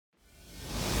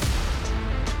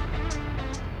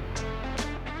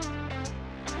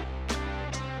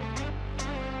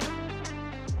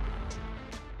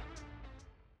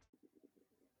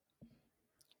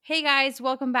Hey guys,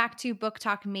 welcome back to Book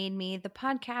Talk Made Me, the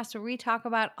podcast where we talk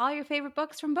about all your favorite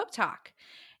books from Book Talk.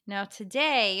 Now,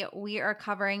 today we are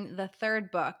covering the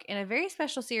third book in a very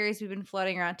special series we've been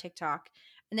floating around TikTok,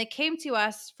 and it came to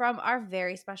us from our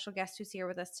very special guest who's here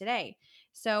with us today.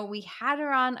 So, we had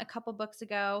her on a couple books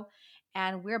ago,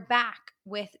 and we're back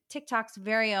with TikTok's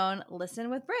very own Listen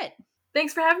with Brit.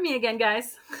 Thanks for having me again,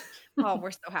 guys. Oh,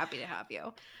 we're so happy to have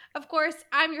you. Of course,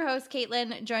 I'm your host,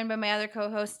 Caitlin, joined by my other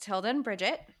co-hosts, Tilda and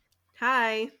Bridget.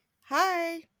 Hi.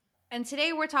 Hi. And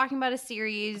today we're talking about a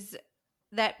series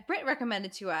that Britt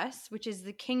recommended to us, which is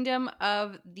the Kingdom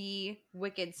of the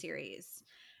Wicked series.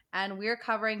 And we're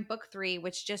covering book 3,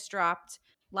 which just dropped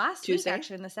last Tuesday? week,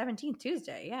 actually, on the 17th,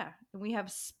 Tuesday. Yeah. And we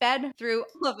have sped through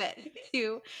all of it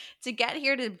to get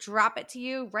here to drop it to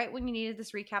you right when you needed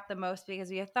this recap the most, because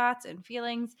we have thoughts and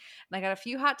feelings. And I got a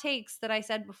few hot takes that I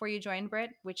said before you joined, Britt,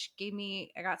 which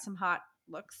I got some hot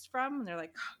looks from. And they're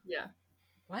like, Yeah.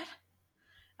 what?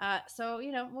 So,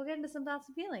 we'll get into some thoughts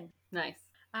and feelings. Nice.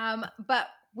 But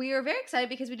we were very excited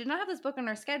because we did not have this book on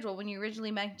our schedule when you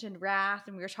originally mentioned Wrath,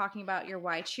 and we were talking about your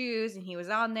Why Choose, and he was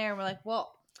on there, and we're like,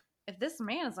 well, if this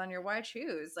man is on your Why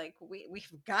Choose, like,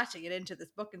 we've got to get into this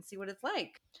book and see what it's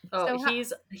like. Oh,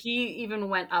 so he even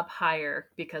went up higher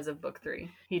because of book 3.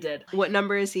 He did. What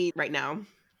number is he right now?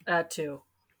 2.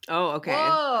 Oh, okay.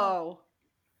 Whoa.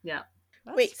 Yeah.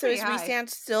 That's Wait, so pretty is high.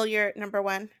 Rhysand still your number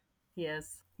one? He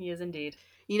is. He is indeed.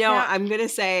 You know, Yeah. I'm going to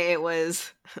say it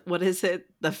was, what is it?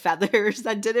 The feathers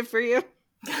that did it for you?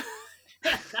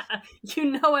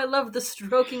 You know I love the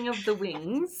stroking of the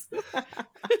wings.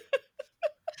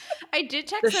 I did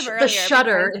text him earlier. The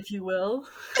shudder, because if you will.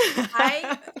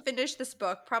 I finished this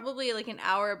book probably like an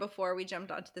hour before we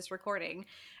jumped onto this recording,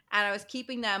 and I was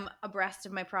keeping them abreast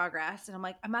of my progress, and I'm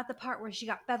like, I'm at the part where she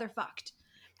got feather fucked.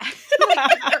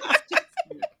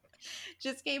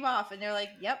 just came off, and they're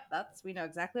like, yep, we know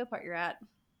exactly what part you're at.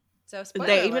 So spoiler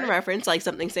They even alert. referenced like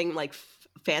something saying like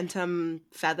phantom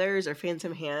feathers or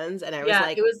phantom hands, and I was Yeah,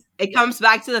 like, it it comes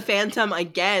back to the phantom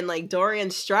again, like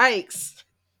Dorian Strikes.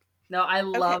 No, I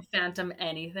love Phantom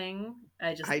anything.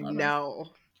 I love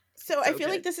know. So So I feel good.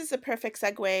 like this is a perfect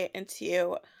segue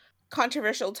into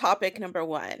controversial topic number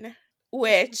 1,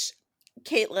 which,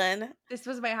 Caitlin, This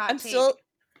was my hot take.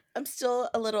 I'm still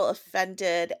a little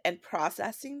offended and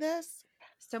processing this.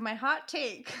 So my hot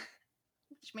take,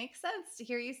 which makes sense to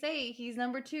hear you say he's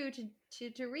number 2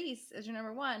 to Reese as your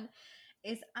number 1,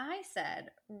 is I said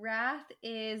Wrath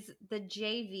is the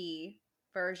JV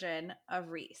version of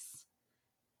Reese.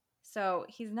 So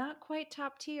he's not quite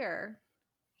top tier.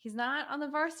 He's not on the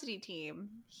varsity team.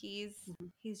 He's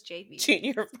JV.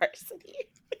 Junior varsity.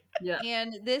 Yeah.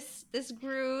 And this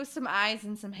grew some eyes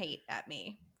and some hate at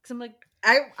me. Because I'm like,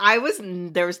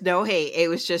 there was no hate. It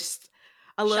was just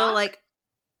a little Shock? like,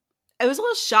 it was a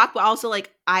little shocked, but also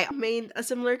like I made a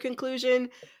similar conclusion.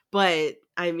 But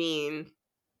I mean,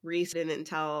 Reese didn't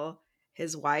tell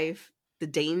his wife the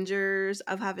dangers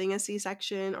of having a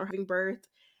C-section or having birth.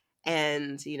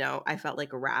 And, I felt like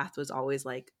Wrath was always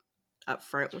like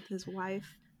upfront with his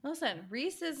wife. listen,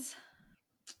 Reese is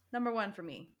number 1 for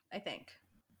me, I think.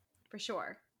 For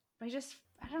sure. But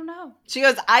I don't know. She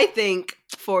goes, I think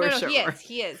for No, sure.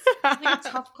 he is. It's like a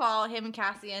tough call. Him and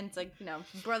Cassian, it's like,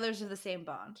 brothers of the same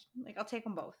bond. Like, I'll take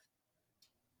them both.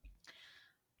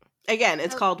 Again,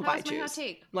 it's called that Why was my hot Choose.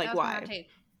 take. Like, That was my why? hot take.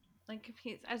 Like,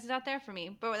 it's not there for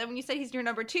me. But then when you said he's your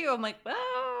number 2, I'm like, well,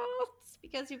 it's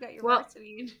because you got your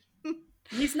varsity.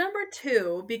 He's number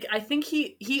 2 because I think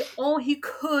he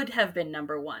could have been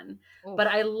number 1. Oof. But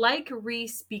I like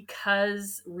Reese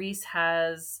because Reese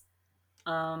has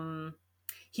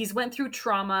he's went through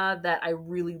trauma that I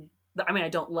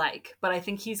don't like, but I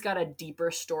think he's got a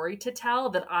deeper story to tell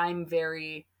that I'm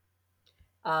very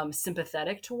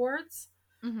sympathetic towards.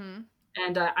 Mm-hmm.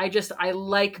 And I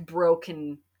like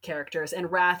broken characters,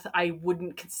 and Wrath I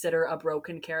wouldn't consider a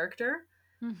broken character.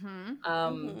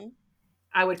 Mm-hmm.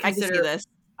 I would I can consider see this.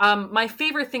 my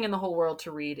favorite thing in the whole world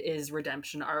to read is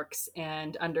redemption arcs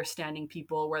and understanding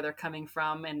people where they're coming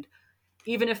from, and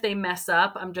even if they mess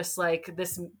up, I'm just like,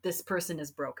 this person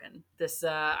is broken.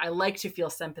 I like to feel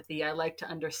sympathy. I like to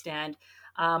understand.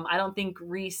 I don't think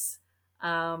Reese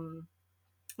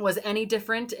was any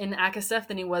different in Akasef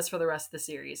than he was for the rest of the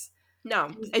series. No,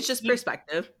 it's just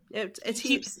perspective.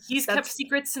 He's kept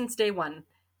secrets since day one,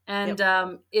 and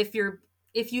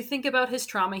if you think about his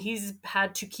trauma, he's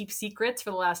had to keep secrets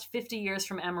for the last 50 years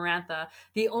from Amarantha.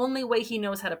 The only way he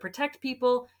knows how to protect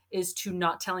people is to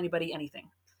not tell anybody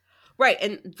anything. Right,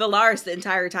 and Valaris, the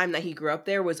entire time that he grew up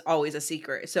there, was always a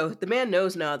secret. So the man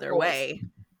knows no other way.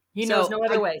 He knows no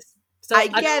other ways. So I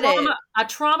get it. A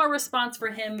trauma response for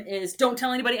him is, don't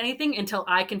tell anybody anything until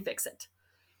I can fix it.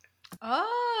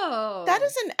 Oh. That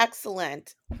is an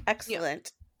excellent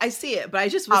I see it, but I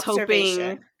just was hoping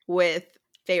observation. with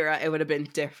Feyre it would have been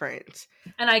different.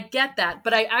 And I get that,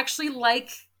 but I actually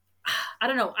like, I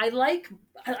don't know,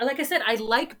 like I said, I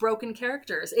like broken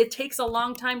characters. It takes a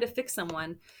long time to fix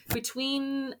someone.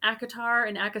 Between ACOTAR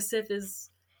and ACOSF is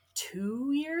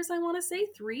 2 years, I want to say,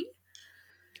 3.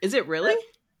 Is it really?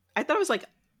 I thought it was like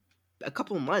a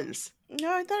couple months.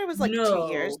 No, I thought it was like 2 No.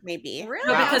 years, maybe. Really?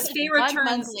 No, Wow. because Like Feyre 1 month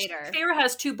turns later. Feyre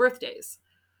has 2 birthdays.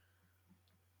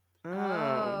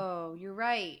 Oh, you're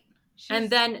right. And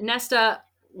then Nesta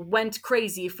went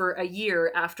crazy for a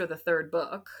year after the 3rd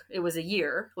book. It was a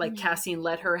year. Like Cassian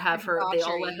let her have her. They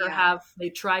all let her have. They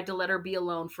tried to let her be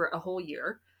alone for a whole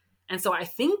year, and so I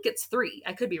think it's 3.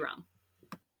 I could be wrong.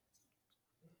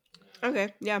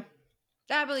 Okay, yeah.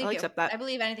 I believe I'll you. accept that. I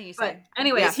believe anything you But say.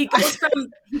 anyways, Yeah.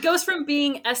 he goes from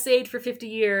being essayed for 50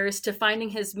 years to finding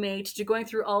his mate to going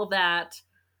through all that.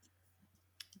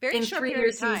 Very In short 3 period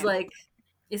years of time. seems like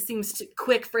it seems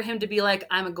quick for him to be like,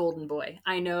 I'm a golden boy.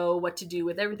 I know what to do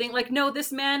with everything. Like, no,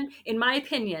 this man, in my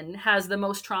opinion, has the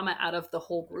most trauma out of the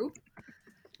whole group.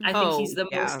 I think he's the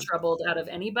most troubled out of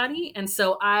anybody. And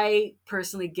so I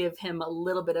personally give him a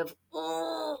little bit of,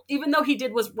 even though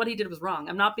what he did was wrong.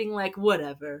 I'm not being like,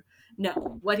 whatever. No,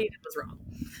 what he did was wrong.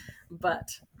 But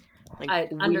Like, I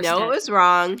we understand. know it was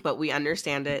wrong, but we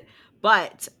understand it.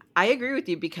 But I agree with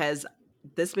you because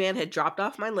this man had dropped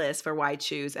off my list for why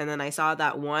choose, and then I saw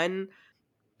that one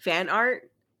fan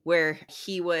art where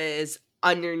he was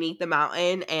underneath the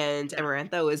mountain and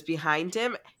Amarantha was behind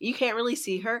him. You can't really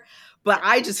see her, but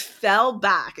I just fell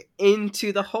back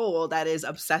into the hole that is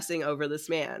obsessing over this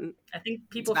man. I think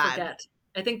people forget.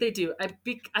 I think they do.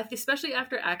 Especially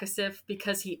after ACOSF,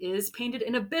 because he is painted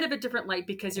in a bit of a different light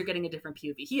because you're getting a different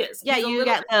POV. He is. Yeah, you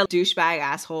get the douchebag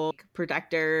asshole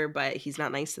protector, but he's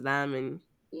not nice to them, and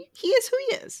he is who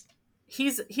he is.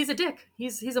 He's a dick.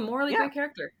 He's a morally great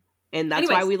character. And that's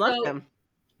why we love him.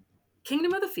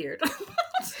 Kingdom of the Feared.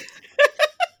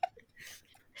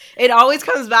 It always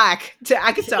comes back to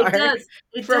ACOTAR. It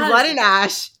does. From Blood and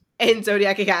Ash and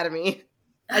Zodiac Academy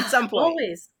at some point.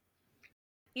 Always.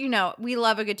 You know, we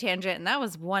love a good tangent, and that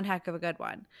was one heck of a good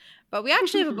one. But we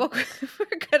actually have a book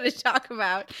we're going to talk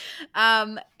about,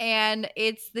 and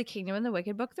it's The Kingdom and the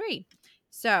Wicked, Book 3.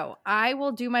 So I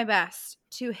will do my best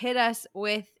to hit us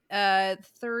with a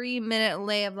 3-minute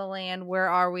lay of the land. Where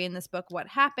are we in this book? What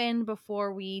happened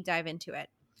before we dive into it?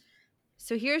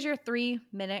 So here's your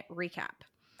 3-minute recap.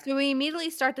 So we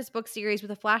immediately start this book series with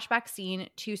a flashback scene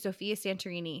to Sophia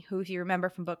Santorini, who, if you remember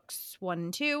from books 1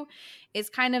 and 2,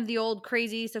 is kind of the old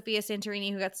crazy Sophia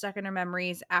Santorini who got stuck in her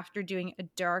memories after doing a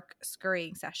dark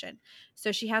scurrying session.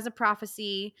 So she has a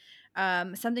prophecy,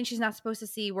 something she's not supposed to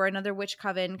see, where another witch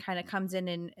coven kind of comes in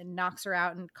and knocks her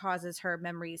out and causes her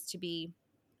memories to be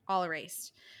all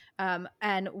erased.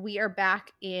 And we are back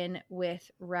in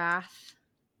with Wrath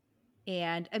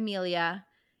and Amelia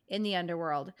in the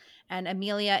underworld, and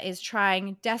Amelia is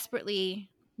trying desperately.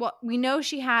 Well, we know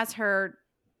she has her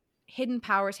hidden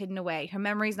powers hidden away. Her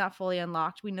memory's not fully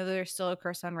unlocked. We know there's still a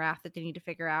curse on Wrath that they need to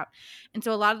figure out. And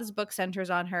so a lot of this book centers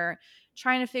on her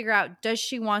trying to figure out, does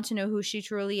she want to know who she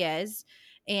truly is?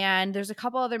 And there's a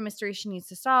couple other mysteries she needs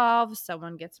to solve.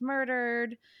 Someone gets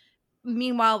murdered.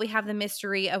 Meanwhile, we have the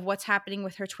mystery of what's happening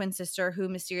with her twin sister who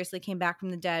mysteriously came back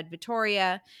from the dead,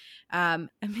 Vittoria.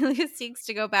 Amelia seeks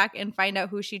to go back and find out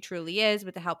who she truly is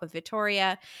with the help of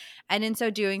Vittoria. And in so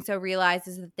doing so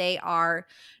realizes that they are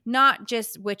not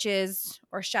just witches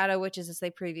or shadow witches as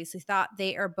they previously thought.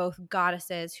 They are both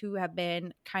goddesses who have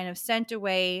been kind of sent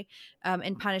away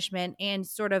in punishment and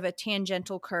sort of a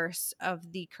tangential curse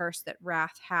of the curse that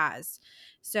Wrath has.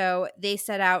 So they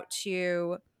set out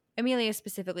to... Amelia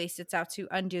specifically sets out to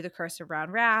undo the curse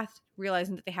around Wrath,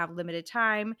 realizing that they have limited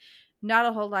time, not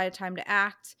a whole lot of time to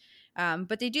act,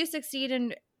 but they do succeed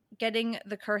in getting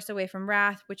the curse away from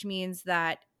Wrath, which means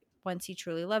that once he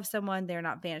truly loves someone, they're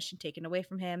not banished and taken away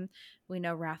from him. We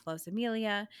know Wrath loves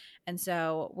Amelia, and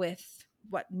so with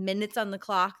minutes on the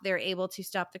clock, they're able to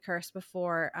stop the curse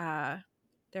before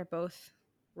they're both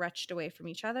wretched away from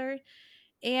each other,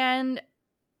 and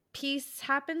peace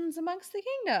happens amongst the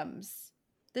kingdoms.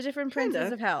 The different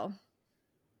princes of hell.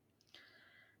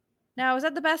 Now, is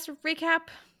that the best recap?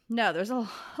 No, there's a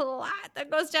lot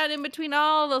that goes down in between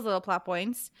all those little plot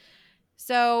points.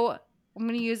 So I'm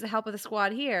going to use the help of the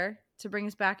squad here to bring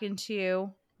us back into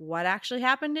what actually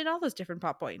happened in all those different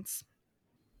plot points.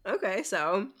 Okay,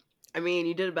 so... I mean,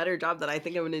 you did a better job than I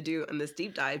think I'm going to do in this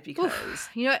deep dive because...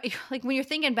 You know, like when you're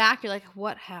thinking back, you're like,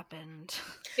 what happened?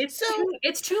 It's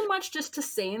too much just to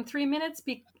say in 3 minutes.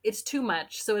 It's too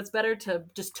much, so it's better to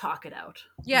just talk it out.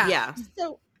 Yeah. Yeah.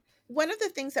 So one of the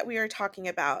things that we were talking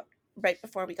about right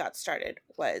before we got started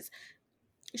was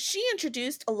she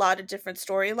introduced a lot of different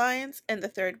storylines in the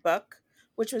third book,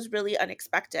 which was really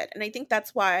unexpected. And I think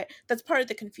that's why that's part of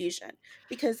the confusion,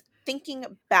 because thinking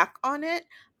back on it,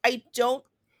 I don't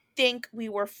think we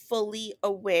were fully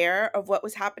aware of what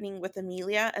was happening with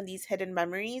Amelia and these hidden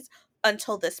memories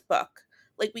until this book.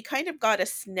 Like, we kind of got a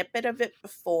snippet of it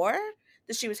before,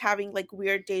 that she was having like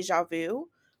weird deja vu,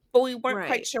 but we weren't quite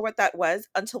Right. sure what that was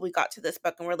until we got to this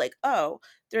book and we're like, oh,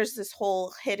 there's this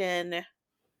whole hidden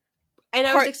And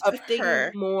I was part of expecting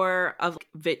her. more of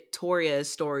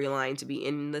Victoria's storyline to be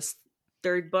in this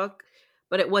third book,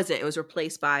 but it wasn't. It was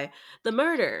replaced by the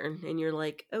murder. And you're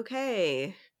like,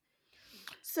 okay.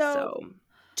 So, So,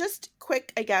 just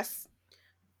quick, I guess,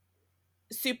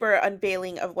 super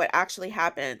unveiling of what actually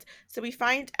happened. So we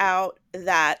find out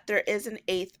that there is an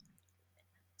eighth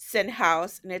sin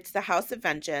house, and it's the House of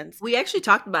Vengeance. we actually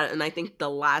talked about it in, I think, the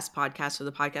last podcast or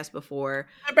the podcast before.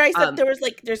 Remember I said there was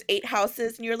like, there's 8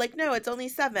 houses, and you're like, no, it's only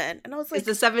 7. And I was like, It's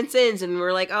the 7 sins. And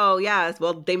we're like, oh, yeah.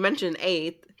 Well, they mentioned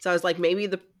 8th. So I was like, maybe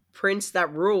the prince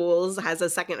that rules has a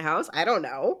second house. I don't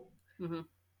know. Mm-hmm.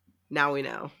 Now we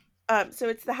know. so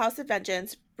it's the House of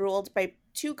Vengeance, ruled by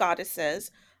 2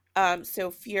 goddesses. So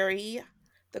Fury,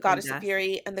 the goddess of Death.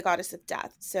 Fury, and the goddess of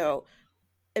Death. So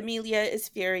Amelia is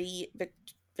Fury,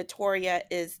 Victoria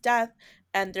is Death,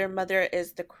 and their mother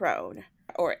is the Crone,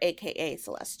 or AKA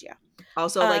Celestia.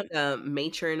 Also, like the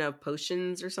matron of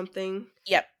potions or something.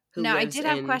 Yep. who Now, I lives did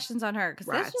have in questions on her because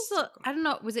this was, Rats. I don't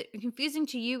know, was it confusing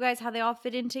to you guys how they all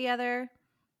fit in together?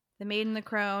 The maid and the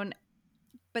crone,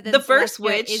 but then The first Celestia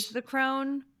witch- is the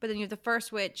crone, but then you have the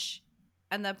first witch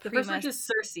and the The Prima. first witch is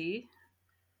Cersei.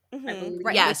 I Mhm. believe.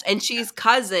 Right. Yes, and she's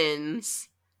cousins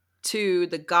to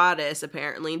the goddess,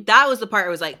 apparently. That was the part I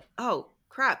was like, oh,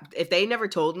 crap. If they never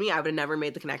told me, I would have never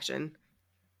made the connection.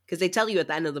 Because they tell you at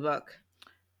the end of the book.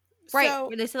 Right, So,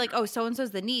 where they say like, "Oh, so and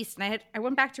so's the niece," and I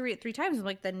went back to read it 3 times. I'm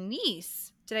like, "The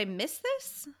niece? Did I miss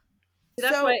this?"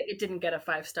 That's So- why it didn't get a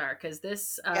 5-star, because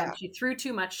this Yeah. she threw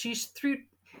too much.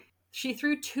 She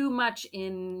threw too much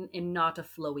in not a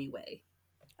flowy way.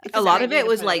 A lot Great of way it to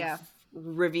was put like yeah.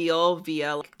 reveal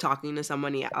via like, talking to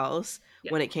somebody else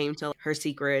Yeah. when it came to her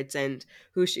secrets and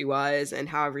who she was and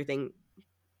how everything.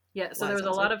 Yeah, so Was. there was I a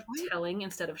was lot like, of what? telling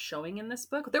instead of showing in this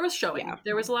book. There was showing. Yeah.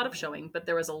 There was a lot of showing, but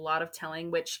there was a lot of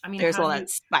telling, which, I mean, There's how all do that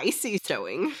spicy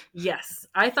showing. Yes.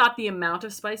 I thought the amount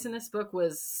of spice in this book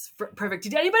was perfect.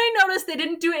 Did anybody notice they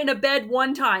didn't do it in a bed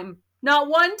one time? Not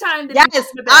one time did they do Yes,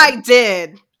 it in a bed. I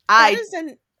did. that is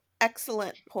an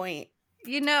excellent point.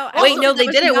 You know, Wait, Wait, also, no, that they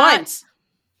was did it not- once.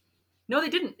 No, they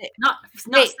didn't. Not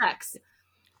Wait. sex.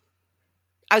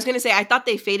 I was going to say, I thought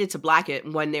they faded to black it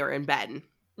when they were in bed.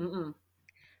 Mm-mm.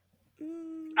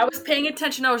 Mm, I was paying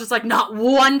attention. I was just like, not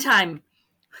one time.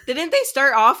 Didn't they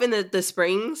start off in the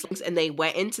springs and they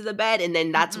went into the bed and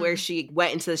then that's where Mm-mm. she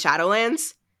went into the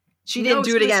Shadowlands? She No, didn't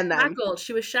do it was again then. shackled.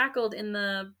 She was shackled in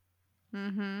the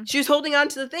Mhm. She was holding on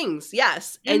to the things,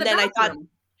 yes. in And the then I thought, bathroom.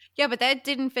 Yeah, but that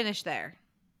didn't finish there.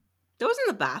 that was in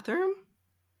the bathroom?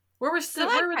 Where were the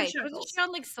Stalactites. shackles? Wasn't she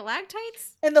on like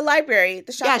stalactites? in the library.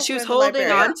 The Yeah, shackles she were was in the holding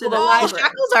library. on to the, Well, the library.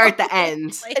 shackles are at the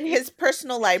end. In his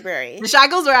personal library. The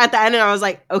shackles were at the end and I was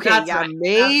like, okay, That's yeah, right.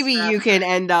 maybe That's you can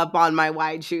end up on my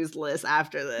wide shoes list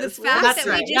after this. fact That's that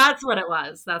we right. just- That's what it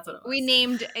was. That's what it was. We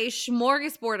named a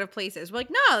smorgasbord of places. We're like,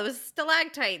 no, it was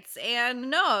stalactites, and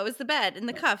no, it was the bed and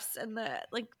the cuffs and the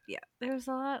yeah. There was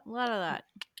a lot of that.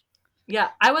 Yeah,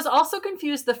 I was also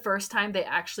confused the first time they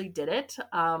actually did it.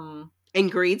 In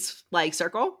Greed's like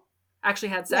circle? Actually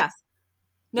had sex.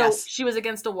 Yeah. No, Yes. she was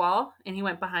against a wall and he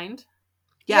went behind.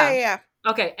 Yeah. Yeah.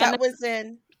 Okay, and That was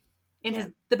in.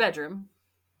 in the bedroom.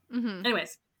 Mm-hmm.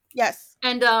 Anyways, Yes.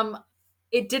 and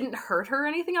it didn't hurt her or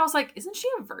anything. I was like, isn't she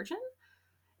a virgin?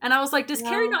 And I was like, does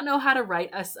Carrie No. not know how to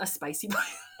write a spicy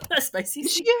a spicy?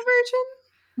 Is she a virgin?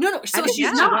 No. So didn't she's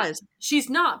think she not. was. She's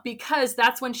not, because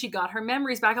that's when she got her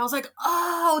memories back. I was like,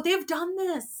 oh, they've done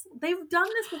this. They've done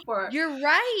this before. You're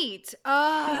right.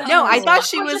 Oh No, I thought I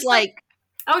she was was just like,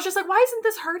 I was just like, why isn't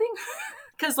this hurting her?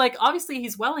 Because like obviously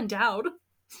he's well endowed.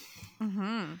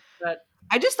 Mm-hmm.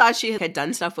 I just thought she had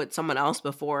done stuff with someone else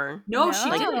before. No, she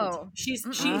No. didn't. She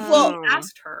Mm-mm.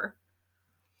 asked her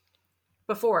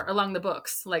before along the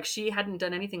books. Like she hadn't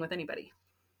done anything with anybody.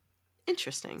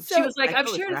 Interesting. So- She was like, I I've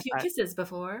totally shared a forgot few that. kisses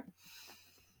before.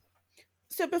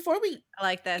 So before we I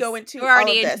like this. Go into We're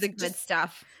already all of into the this, good just-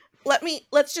 stuff.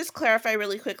 let's just clarify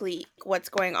really quickly what's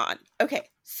going on. Okay,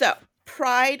 so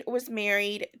Pride was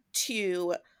married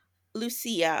to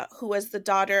Lucia, who was the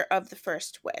daughter of the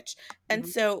first witch. And Mhm.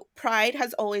 so Pride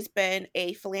has always been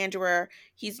a philanderer.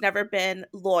 He's never been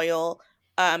loyal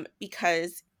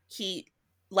because he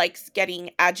likes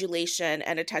getting adulation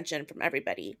and attention from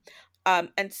everybody.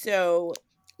 And so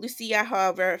Lucia,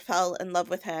 however, fell in love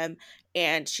with him,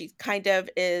 and she kind of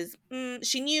is,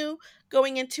 she knew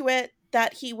going into it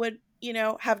that he would,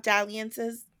 have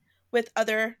dalliances with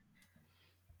other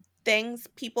things,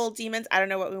 people, demons, I don't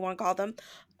know what we want to call them.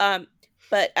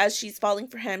 But as she's falling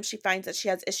for him, she finds that she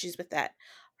has issues with that.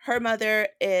 Her mother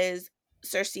is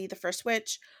Cersei, the first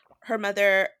witch. Her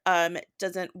mother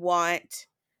doesn't want,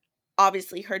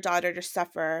 obviously, her daughter to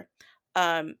suffer.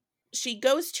 She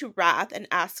goes to Wrath and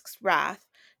asks Wrath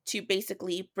to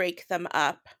basically break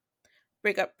up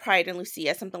Pride and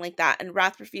Lucia, something like that. And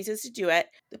Wrath refuses to do it.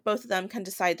 Both of them can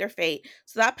decide their fate.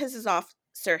 So that pisses off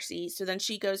Cersei. So then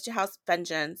she goes to House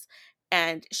Vengeance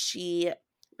and she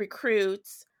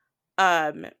recruits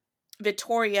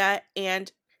Vittoria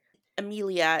and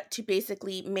Emilia to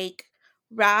basically make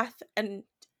Wrath and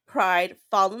Pride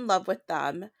fall in love with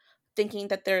them, thinking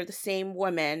that they're the same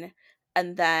woman.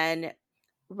 And then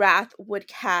Wrath would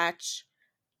catch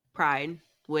Pride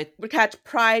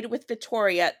with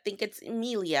Vittoria, think it's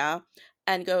Emilia,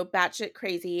 and go batshit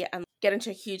crazy and get into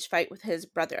a huge fight with his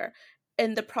brother.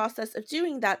 In the process of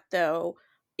doing that, though,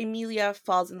 Emilia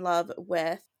falls in love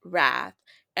with Wrath,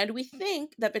 and we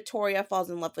think that Vittoria falls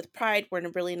in love with Pride. We're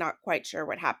really not quite sure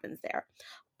what happens there.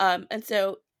 And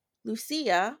so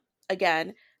Lucia,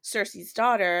 again, Cersei's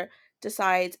daughter,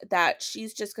 decides that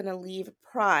she's just going to leave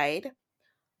Pride,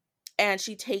 and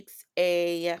she takes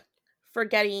a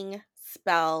forgetting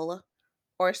spell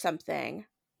or something,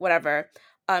 whatever,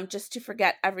 just to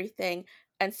forget everything.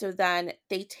 And so then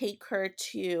they take her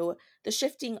to the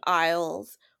Shifting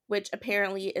Isles, which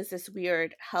apparently is this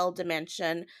weird hell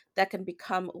dimension that can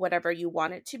become whatever you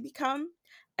want it to become.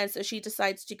 And so she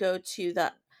decides to go to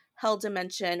the hell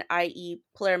dimension, i.e.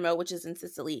 Palermo, which is in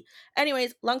Sicily.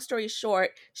 Anyways, long story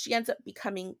short, she ends up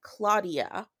becoming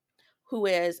Claudia, who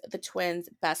is the twins'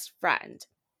 best friend.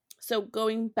 So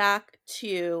going back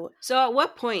to... So at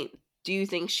what point do you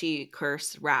think she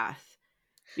cursed Wrath?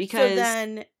 Because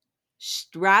then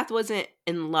Wrath wasn't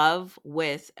in love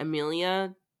with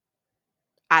Emilia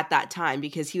at that time,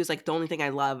 because he was like, the only thing I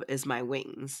love is my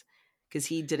wings. Because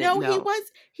he didn't know.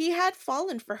 He had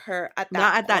fallen for her at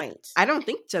that point. I don't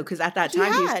think so, because at that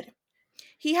time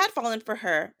he had fallen for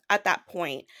her at that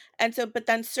point. And so, but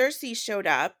then Cersei showed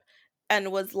up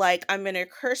and was like, I'm going to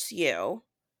curse you.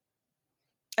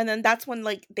 And then that's when,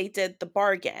 like, they did the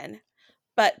bargain.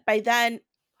 But by then,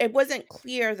 it wasn't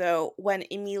clear, though, when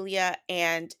Emilia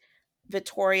and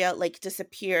Vittoria, like,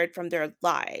 disappeared from their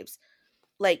lives.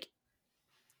 Like,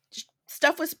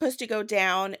 stuff was supposed to go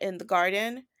down in the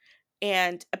garden,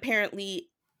 and apparently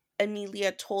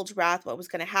Emilia told Wrath what was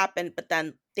going to happen, but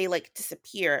then they, like,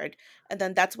 disappeared. And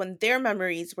then that's when their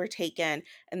memories were taken,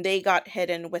 and they got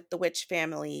hidden with the witch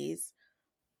families.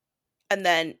 And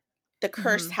then the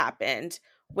curse happened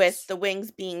with the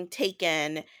wings being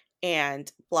taken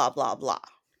and blah, blah, blah.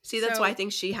 See, that's why I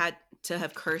think she had to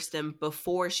have cursed him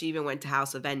before she even went to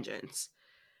House of Vengeance.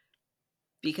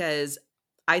 Because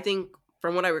I think,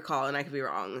 from what I recall, and I could be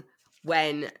wrong,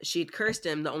 when she'd cursed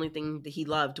him, the only thing that he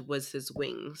loved was his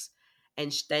wings.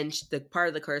 And then the part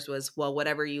of the curse was, well,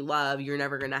 whatever you love, you're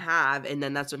never going to have. And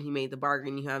then that's when he made the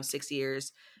bargain. You have 6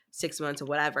 years, 6 months, or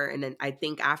whatever. And then I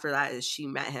think after that is she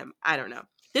met him. I don't know.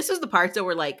 This was the parts that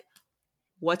were like,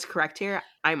 what's correct here?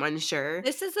 I'm unsure.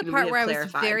 This is the part where I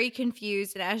was very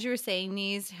confused. And as you were saying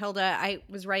these, Hilda, I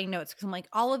was writing notes because I'm like,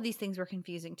 all of these things were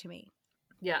confusing to me.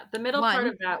 Yeah, the middle part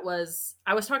of that was,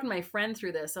 I was talking to my friend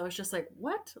through this. I was just like,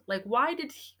 what? Like, why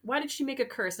did she make a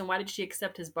curse, and why did she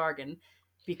accept his bargain?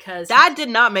 Because that did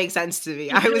not make sense to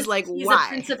me. I was like, he's why? A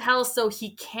prince of hell, so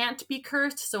he can't be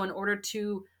cursed. So in order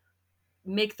to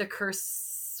make the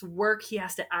curse work, he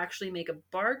has to actually make a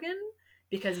bargain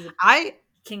because he's a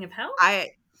king of hell?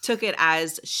 I took it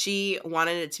as she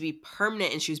wanted it to be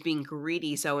permanent and she was being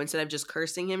greedy. So instead of just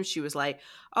cursing him, she was like,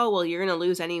 oh, well, you're going to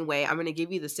lose anyway. I'm going to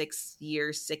give you the 6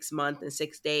 years, 6 months, and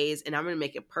 6 days, and I'm going to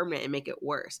make it permanent and make it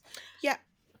worse. Yeah.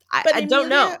 I don't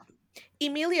know.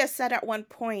 Emilia said at one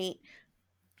point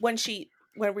when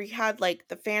we had like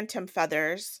the phantom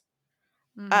feathers,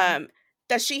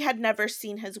 that she had never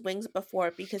seen his wings before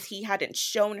because he hadn't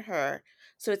shown her.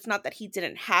 So it's not that he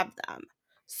didn't have them.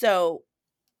 So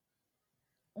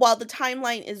while the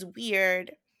timeline is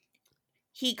weird,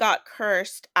 he got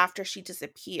cursed after she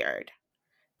disappeared.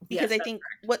 Because I think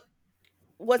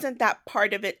wasn't that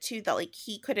part of it too, that like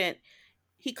he couldn't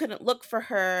look for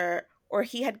her, or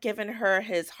he had given her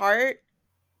his heart.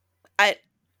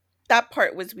 That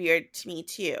part was weird to me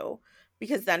too,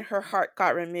 because then her heart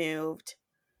got removed.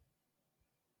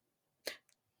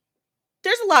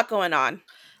 There's a lot going on.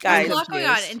 guys. There's a lot going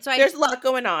on, and so There's a lot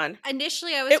going on.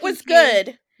 Initially, I was It was confused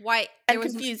good. why and there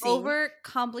was confusing. an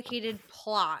over-complicated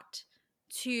plot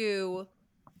to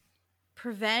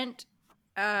prevent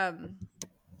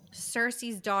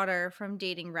Cersei's daughter from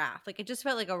dating Wrath. Like, it just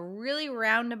felt like a really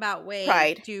roundabout way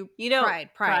Pride. to Pride.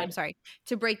 I'm sorry,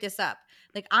 to break this up.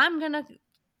 Like, I'm gonna,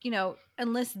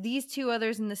 enlist these two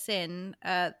others in the Sin,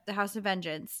 the House of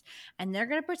Vengeance, and they're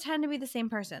gonna pretend to be the same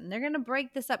person. They're gonna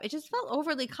break this up. It just felt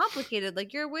overly complicated.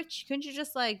 Like, you're a witch. Couldn't you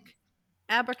just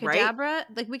abracadabra? Right?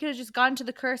 Like, we could have just gone to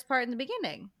the curse part in the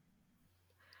beginning.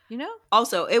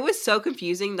 Also, it was so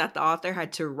confusing that the author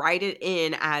had to write it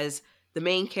in as the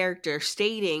main character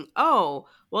stating, oh,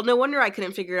 well, no wonder I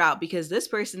couldn't figure it out because this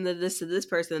person did this to this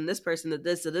person, and this person did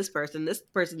this to this person, this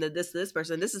person did this to this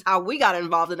person. This is how we got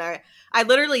involved. And I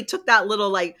literally took that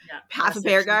little half a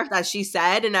paragraph that she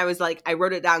said, and I was like, I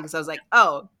wrote it down because I was like,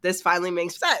 oh, this finally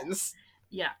makes sense.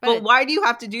 Yeah. But why do you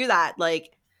have to do that?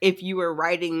 Like, if you were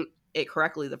writing it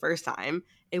correctly the first time,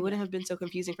 it wouldn't have been so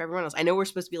confusing for everyone else. I know we're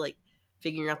supposed to be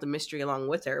figuring out the mystery along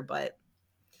with her, but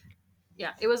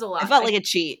yeah, it was a lot. I felt like a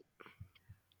cheat.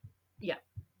 Yeah,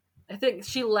 I think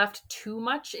she left too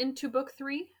much into book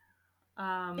 3.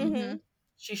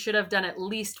 She should have done at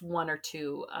least 1 or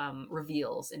 2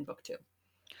 reveals in book 2.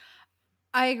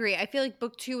 I agree. I feel like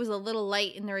book 2 was a little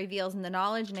light in the reveals and the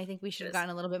knowledge, and I think we should have gotten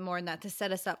a little bit more in that to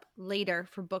set us up later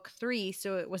for book 3,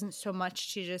 so it wasn't so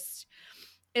much to just...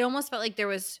 It almost felt like there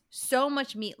was so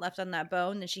much meat left on that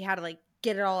bone that she had to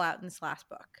get it all out in this last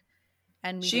book.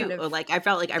 And I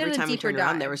felt like every time we turned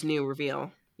around, there was new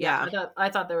reveal. Yeah. I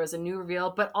thought there was a new reveal,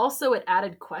 but also it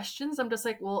added questions. I'm just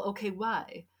like, well, okay,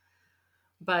 why?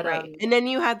 But right. And then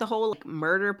you had the whole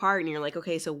murder part, and you're like,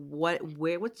 okay, so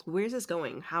where's this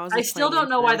going? How is it? I still don't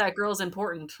know why that girl's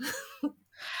important.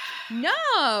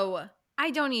 No,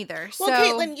 I don't either. Well, so...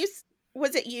 Caitlin,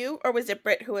 was it you or was it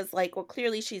Britt who was like, well,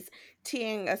 clearly she's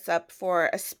teeing us up for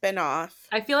a spinoff?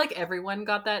 I feel like everyone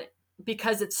got that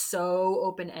because it's so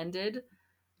open-ended.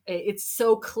 It's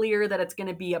so clear that it's going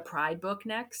to be a Pride book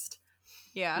next.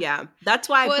 Yeah. Yeah. That's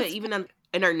why I put, even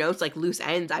in our notes, loose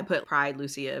ends, I put Pride,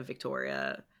 Lucia,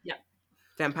 Victoria,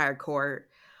 Vampire Court.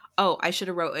 Oh, I should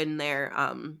have wrote in there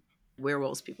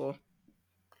werewolves people.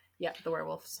 Yeah, the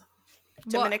werewolves.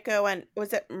 Domenico and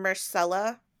was it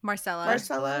Marcella? Marcella.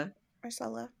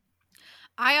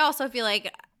 I also feel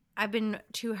like I've been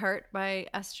too hurt by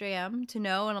SJM to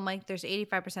know, and I'm like, there's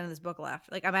 85% of this book left.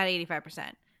 I'm at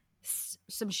 85%.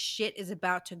 Some shit is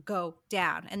about to go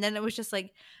down. And then it was just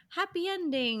happy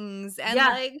endings. And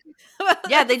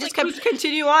they just kept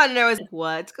continue on. And I was like,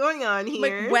 what's going on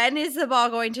here? When is the ball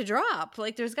going to drop?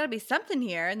 There's got to be something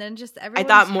here. And then just everyone. I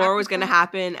thought more was going to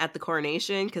happen at the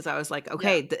coronation because I was like,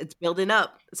 okay, it's building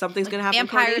up. Something's going to happen at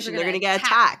the coronation. They're going to get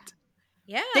attacked.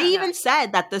 Yeah. They even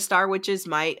said that the Star Witches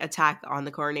might attack on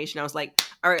the coronation. I was like,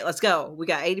 all right, let's go. We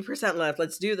got 80% left.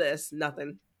 Let's do this.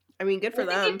 Nothing. I mean, good for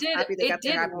them. It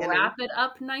did wrap it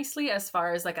up nicely as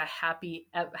far as a happily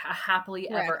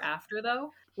ever after,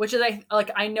 though. Which is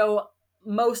I know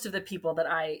most of the people that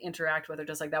I interact with are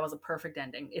just that was a perfect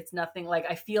ending. It's nothing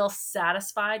I feel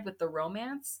satisfied with the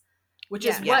romance, which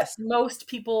is what most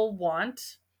people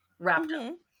want wrapped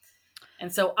up.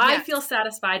 And so I feel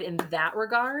satisfied in that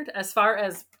regard. As far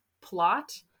as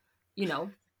plot,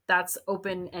 that's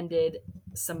open-ended,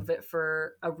 some of it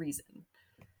for a reason.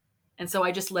 And so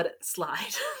I just let it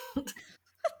slide.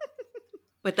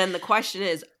 But then the question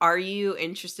is, are you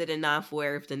interested enough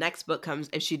where if the next book comes,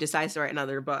 if she decides to write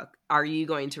another book, are you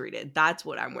going to read it? That's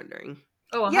what I'm wondering.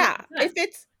 Oh, 100%. Yeah.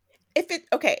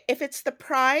 If it's the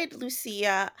Pride,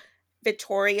 Lucia,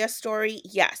 Victoria story,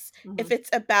 yes. Mm-hmm. If it's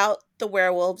about the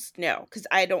werewolves, no, because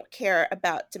I don't care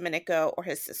about Domenico or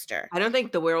his sister. I don't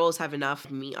think the werewolves have enough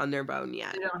meat on their bone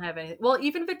yet. They don't have any. Well,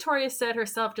 even Victoria said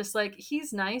herself, just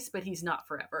he's nice, but he's not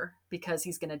forever because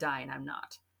he's going to die and I'm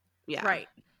not. Yeah. Right.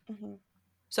 Mm-hmm.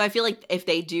 So I feel like if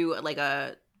they do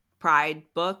a Pride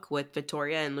book with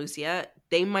Victoria and Lucia,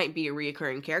 they might be a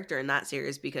reoccurring character in that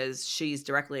series because she's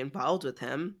directly involved with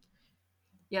him.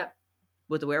 Yep.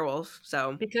 With the werewolf,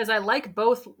 so because I like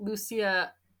both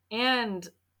Lucia and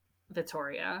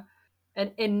Victoria,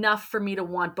 and enough for me to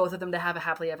want both of them to have a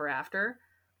happily ever after,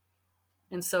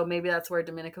 and so maybe that's where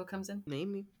Domenico comes in.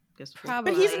 Maybe, guess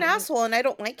probably. But he's an asshole, and I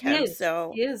don't like him. He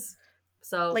is.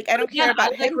 So I don't care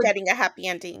about him getting a happy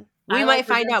ending. We might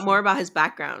find out more about his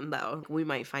background, though. We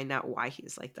might find out why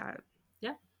he's like that.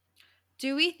 Yeah.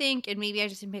 Do we think, and maybe I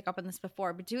just didn't pick up on this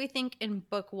before, but do we think in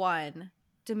book 1?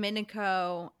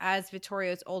 Domenico, as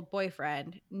Vittoria's old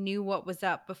boyfriend, knew what was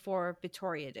up before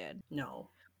Victoria did? No.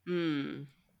 Do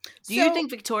you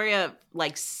think Victoria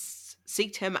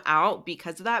seeked him out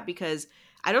because of that? Because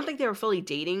I don't think they were fully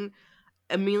dating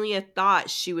Amelia thought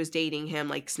she was dating him,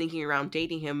 like sneaking around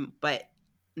dating him, but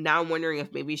now I'm wondering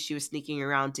if maybe she was sneaking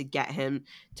around to get him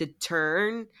to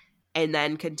turn and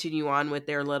then continue on with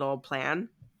their little plan.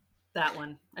 That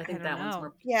one. I think don't that one's know.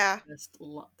 more Yeah.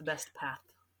 the best path.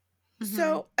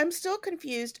 So I'm still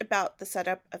confused about the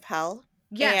setup of hell.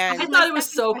 Yes, I And- thought it was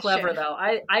so Question. clever, though.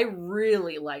 I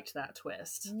really liked that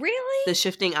twist. Really? The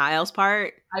shifting aisles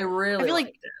part, I really feel like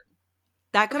liked it.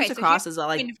 that comes Okay, so across here's as a,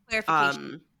 like, point of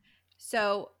clarification.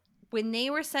 So when they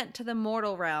were sent to the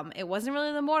mortal realm, it wasn't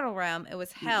really the mortal realm. It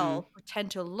was hell,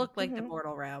 pretend to look like the Mhm.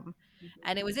 mortal realm.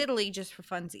 And it was Italy just for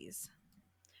funsies.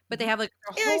 But they have like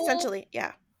a Yeah, whole essentially,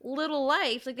 yeah. little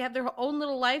life. Like they have their own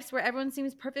little lives where everyone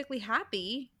seems perfectly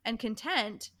happy and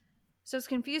content. So it's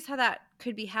confused how that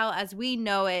could be hell as we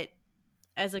know it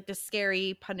as like the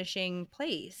scary, punishing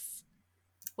place.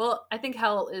 Well, I think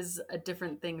hell is a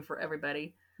different thing for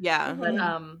everybody. yeah. But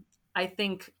Mhm. I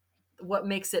think what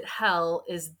makes it hell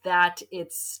is that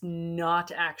it's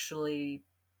not actually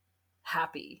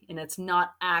happy and it's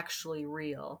not actually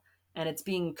real and it's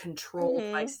being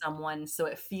controlled by Mhm. someone, so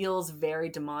it feels very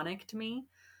demonic to me.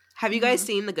 Have you guys Mhm.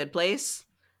 seen The Good Place?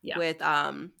 Yeah. With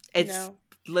it's No.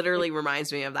 literally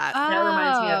reminds me of that. That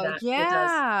reminds me of that. It does.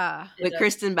 Yeah. It With does.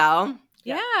 Kristen Bell,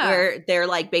 Yeah. Yeah. where they're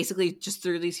like basically just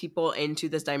threw these people into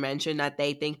this dimension that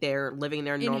they think they're living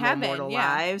their In normal heaven, mortal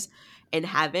yeah. lives in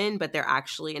heaven, but they're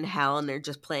actually in hell and they're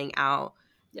just playing out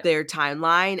Yeah. their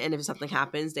timeline. And if something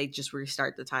happens, they just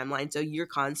restart the timeline. So you're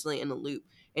constantly in a loop.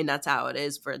 And that's how it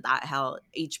is for that hell.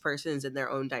 Each person's in their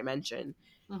own dimension.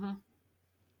 Mm-hmm.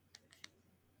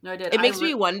 No, I did. It makes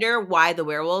me wonder why the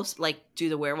werewolves, like, do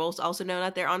the werewolves also know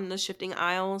that they're on the shifting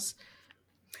aisles?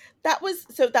 That was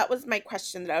my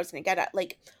question that I was going to get at.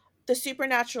 Like, the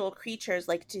supernatural creatures,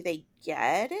 like, do they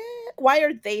get it? Why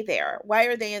are they there? Why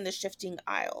are they in the shifting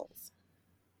aisles?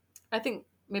 I think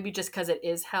maybe just because it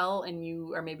is hell and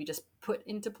you are maybe just put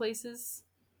into places.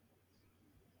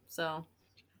 So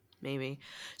Maybe.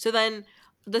 So then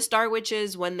the Star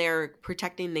Witches, when they're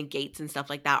protecting the gates and stuff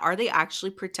like that, are they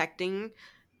actually protecting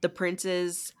the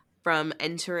princes from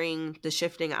entering the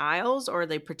shifting aisles, or are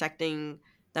they protecting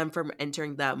them from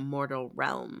entering the mortal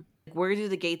realm? Where do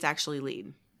the gates actually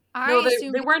lead? no,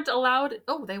 they weren't allowed.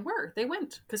 Oh, they were. They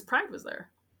went because Pride was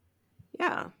there.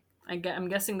 Yeah. I'm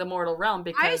guessing the mortal realm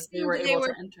because they were able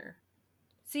to enter.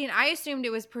 See, and I assumed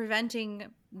it was preventing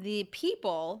the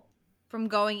people from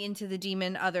going into the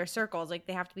demon other circles. Like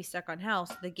they have to be stuck on hell,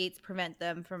 so the gates prevent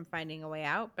them from finding a way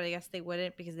out. But I guess they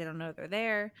wouldn't because they don't know they're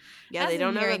there. Yeah, As they I'm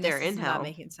don't know hearing that they're this, in this is hell. Not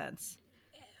making sense.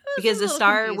 Because the little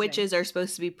Star confusing. Witches are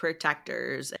supposed to be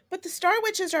protectors. But the Star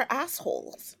Witches are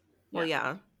assholes. Well,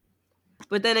 yeah.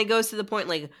 But then it goes to the point,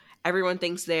 like, everyone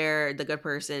thinks they're the good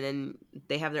person and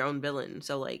they have their own villain.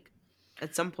 So, like,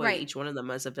 at some point, Right. each one of them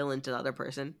is a villain to the other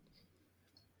person.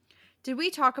 Did we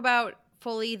talk about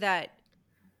fully that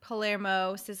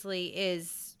Palermo, Sicily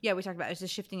is, yeah, we talked about it, it's the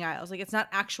shifting aisles. Like it's not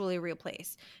actually a real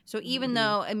place. So even Mhm.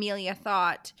 though Amelia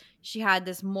thought she had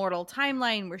this mortal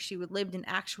timeline where she would lived in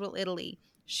actual Italy,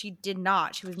 she did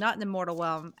not. She was not in the mortal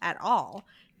realm at all.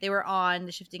 They were on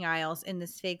the shifting aisles in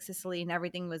this fake Sicily and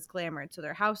everything was glamored. So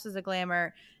their house is a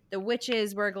glamour. The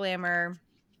witches were a glamour.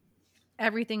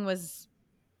 Everything was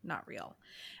not real.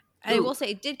 I Ooh. will say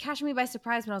it did catch me by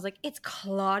surprise when I was like, it's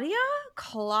Claudia?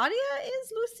 Claudia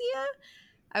is Lucia?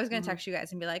 I was going to text you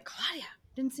guys and be like, Claudia,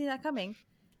 didn't see that coming.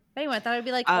 But anyway, I thought it would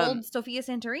be like old Sophia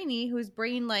Santorini, whose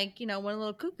brain, like, you know, went a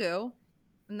little cuckoo.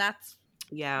 And that's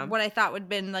what I thought would have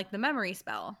been like the memory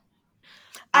spell.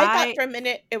 I thought for a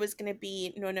minute it was going to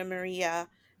be Nonna Maria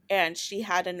and she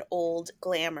had an old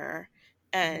glamour.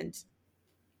 And,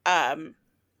 oh,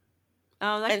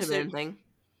 that could have been a thing.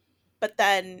 But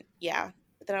then, yeah.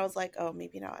 But then I was like, oh,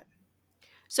 maybe not.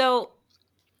 So,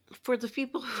 for the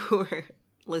people who are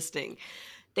listening,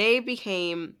 they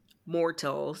became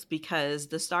mortals because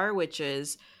the Star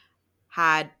Witches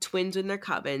had twins in their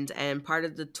covens, and part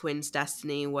of the twins'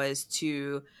 destiny was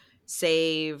to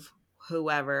save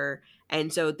whoever.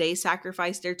 And so they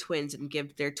sacrificed their twins and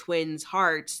give their twins'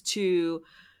 hearts to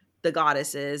the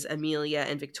goddesses, Amelia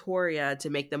and Victoria, to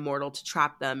make them mortal, to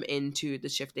trap them into the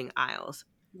shifting aisles.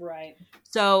 Right.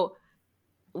 So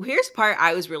here's the part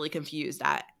I was really confused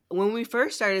at. When we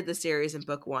first started the series in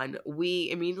book 1, we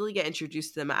immediately get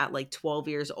introduced to them at like 12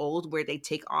 years old, where they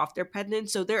take off their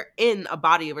pendants. So they're in a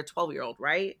body of a 12-year-old,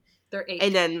 right? They're 8.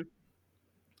 And then,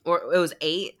 or it was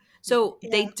 8. So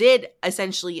they did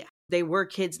essentially, they were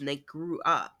kids and they grew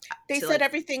up. They said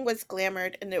everything was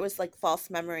glamored and it was like false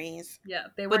memories. Yeah,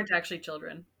 they weren't actually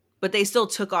children. But they still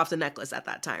took off the necklace at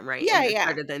that time, right? Yeah, and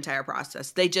started the entire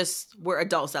process. They just were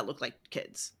adults that looked like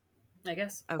kids. I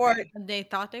guess. Okay. Or They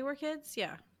thought they were kids?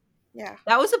 Yeah. Yeah.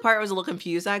 That was the part I was a little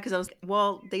confused at, because I was,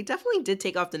 well, they definitely did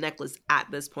take off the necklace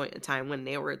at this point in time when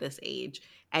they were this age,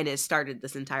 and it started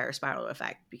this entire spiral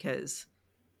effect because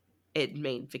it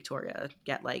made Victoria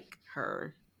get like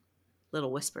her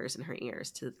little whispers in her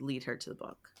ears to lead her to the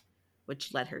book,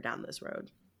 which led her down this road.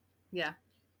 Yeah.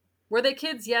 Were they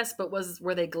kids? Yes, but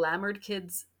were they glamored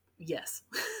kids? Yes.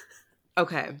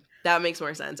 Okay, that makes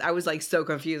more sense. I was like so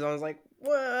confused. I was like,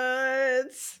 what?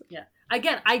 Yeah.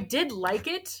 Again, I did like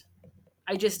it.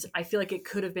 I feel like it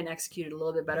could have been executed a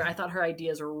little bit better. I thought her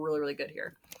ideas were really, really good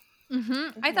here.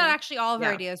 I thought actually all of her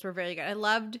Yeah. ideas were very good. I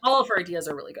loved. All of her ideas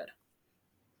are really good.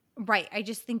 Right. I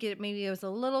just think it was a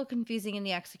little confusing in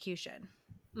the execution.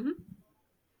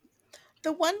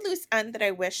 The one loose end that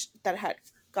I wish that had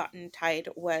gotten tied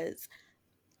was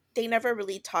they never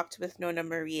really talked with Nona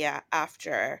Maria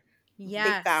after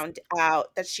Yes. they found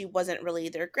out that she wasn't really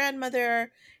their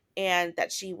grandmother and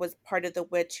that she was part of the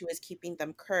witch who was keeping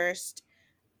them cursed.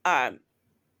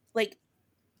 Like,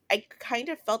 I kind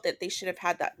of felt that they should have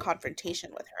had that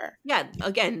confrontation with her. Yeah,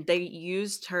 again, they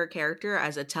used her character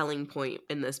as a telling point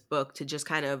in this book to just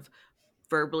kind of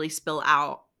verbally spill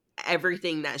out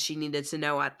everything that she needed to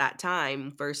know at that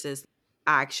time versus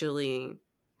actually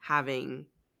having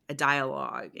a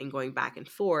dialogue and going back and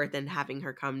forth and having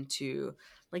her come to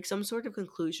like some sort of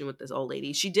conclusion with this old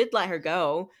lady. She did let her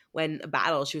go when a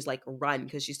battle, she was like, run,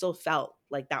 because she still felt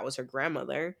like that was her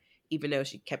grandmother, even though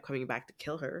she kept coming back to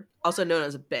kill her. Also known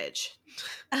as a bitch.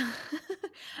 I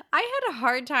had a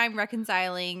hard time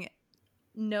reconciling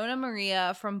Nona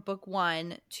Maria from book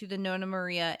 1 to the Nona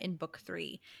Maria in book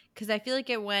 3, because I feel like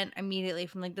it went immediately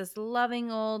from like this loving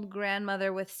old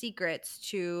grandmother with secrets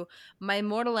to my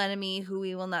mortal enemy who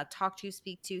we will not talk to,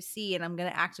 speak to, see, and I'm going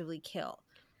to actively kill.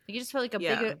 Like, it just felt like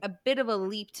a bit of a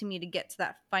leap to me to get to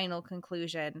that final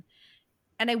conclusion.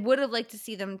 And I would have liked to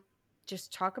see them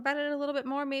just talk about it a little bit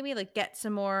more, maybe like get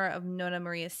some more of Nona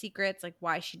Maria's secrets, like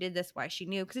why she did this, why she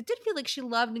knew, because it did feel like she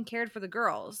loved and cared for the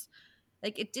girls.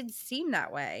 Like, it did seem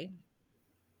that way.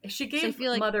 She So I gave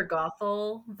feel like- Mother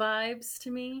Gothel vibes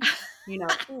to me. You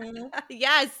know,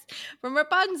 Yes, from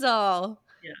Rapunzel.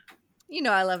 Yeah. You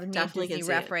know I love a neat Definitely Disney can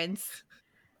see it. reference.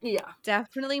 yeah.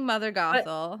 Definitely Mother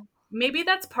Gothel. Maybe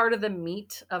that's part of the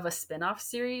meat of a spin-off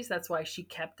series. That's why she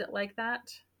kept it like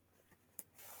that.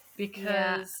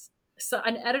 Because so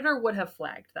an editor would have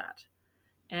flagged that.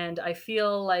 And I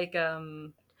feel like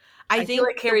I feel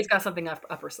like Carrie's got something up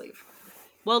her sleeve.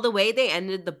 Well, the way they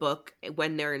ended the book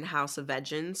when they're in House of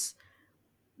Vengeance,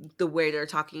 the way they're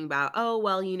talking about, oh,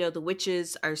 well, you know, the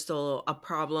witches are still a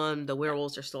problem, the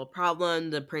werewolves are still a problem,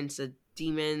 the prince of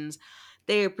demons,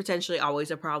 they are potentially always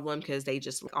a problem because they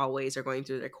just always are going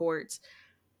through their courts.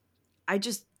 I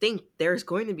just think there's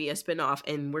going to be a spinoff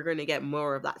and we're going to get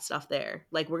more of that stuff there.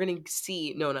 Like, we're going to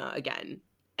see Nona again,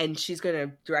 and she's going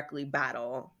to directly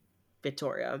battle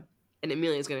Victoria, and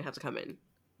Amelia's going to have to come in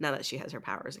now that she has her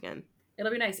powers again.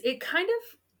 It'll be nice. It kind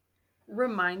of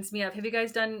reminds me of, have you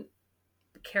guys done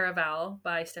Caraval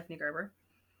by Stephanie Gerber?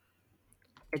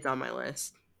 It's on my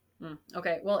list.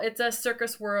 Okay, well, it's a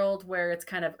circus world where it's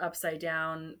kind of upside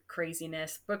down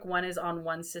craziness. Book 1 is on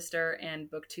one sister, and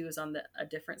book 2 is on a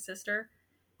different sister,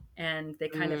 and they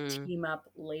kind of team up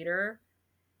later.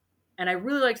 And I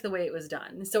really liked the way it was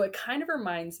done. So it kind of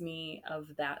reminds me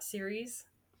of that series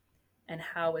and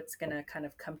how it's going to kind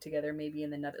of come together maybe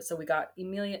in another. So we got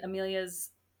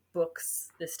Amelia's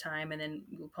books this time, and then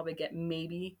we'll probably get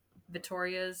maybe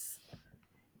Victoria's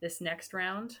this next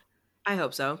round. I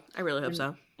hope so. I really hope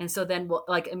so. And so then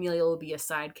Amelia will be a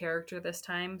side character this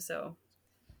time. So.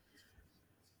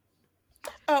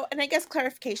 Oh, and I guess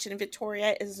clarification,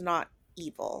 Victoria is not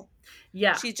evil.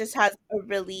 Yeah. She just has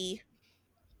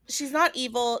she's not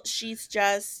evil. She's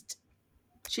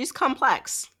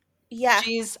complex. Yeah.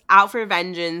 She's out for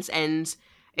vengeance, and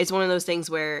it's one of those things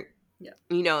where,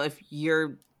 you know, if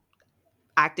you're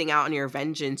acting out on your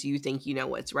vengeance, you think you know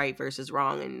what's right versus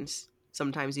wrong, and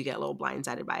sometimes you get a little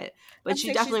blindsided by it. But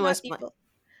she definitely was evil.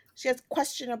 She has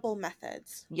questionable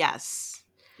methods. Yes.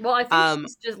 Well, I think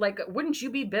she's just like, wouldn't you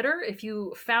be bitter if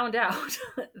you found out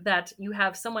that you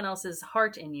have someone else's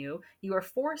heart in you? You are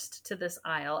forced to this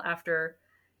isle after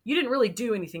you didn't really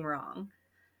do anything wrong.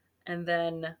 And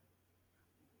then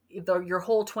your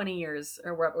whole 20 years,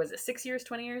 or what was it, 6 years,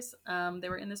 20 years, they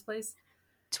were in this place?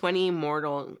 20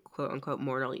 mortal, quote unquote,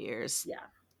 mortal years. Yeah.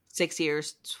 6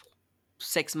 years,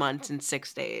 6 months, and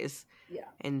 6 days. Yeah.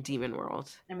 In Demon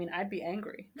World. I mean, I'd be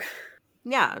angry.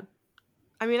 Yeah.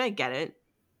 I mean, I get it.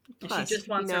 Plus, she just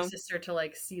wants her sister to,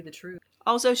 like, see the truth.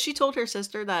 Also, she told her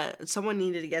sister that someone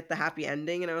needed to get the happy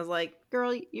ending, and I was like,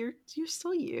 "Girl, you're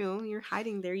still you. You're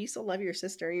hiding there. You still love your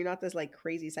sister. You're not this like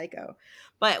crazy psycho."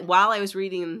 But while I was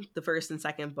reading the first and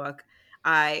second book,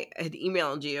 I had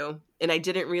emailed you, and I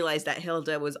didn't realize that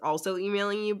Hilda was also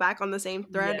emailing you back on the same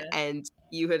thread, Yeah. and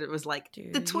you had was like,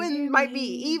 Do "The you twin hear might be me?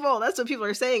 evil." That's what people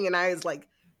are saying, and I was like,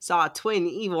 saw a twin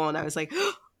evil, and I was like,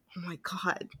 "Oh my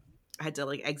god." I had to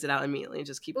like exit out immediately and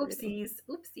just keep reading.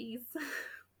 Oopsies.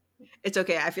 It's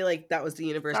okay. I feel like that was the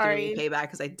universe giving me Sorry. payback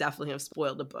because I definitely have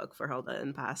spoiled a book for Hilda in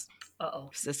the past. Uh-oh.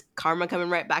 It's this karma coming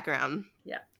right back around.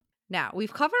 Now,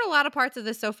 we've covered a lot of parts of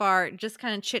this so far, just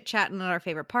kind of chit-chatting on our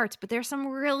favorite parts, but there's some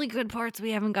really good parts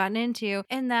we haven't gotten into,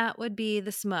 and that would be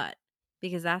the smut,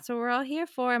 because that's what we're all here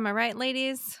for. Am I right,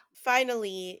 ladies?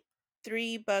 Finally,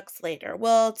 3 books later.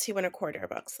 Well, 2.25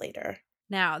 books later.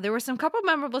 Now, there were some couple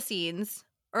memorable scenes.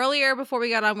 Earlier, before we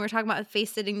got on, we were talking about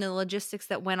face-sitting, the logistics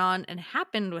that went on and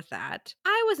happened with that.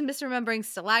 I was misremembering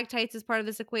stalactites as part of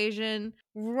this equation.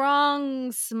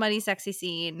 Wrong smutty, sexy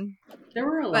scene. There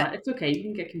were a But- lot. It's okay. You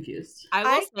can get confused. I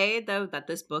will say, though, that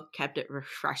this book kept it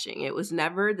refreshing. It was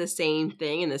never the same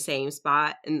thing in the same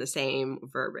spot in the same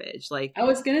verbiage. Like, I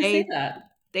was going to say that.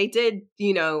 they did,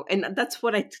 and that's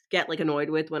what I get like annoyed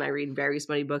with when I read very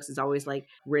smutty books. It's always like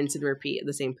rinse and repeat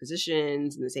the same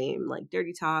positions and the same like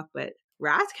dirty talk. But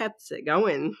Raz kept it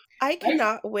going. I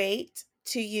cannot wait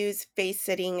to use face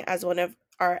sitting as one of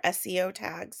our SEO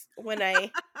tags when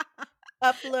I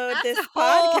upload That's this a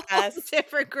whole podcast.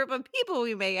 different group of people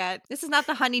we may get. This is not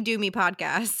the Honey Do Me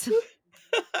podcast.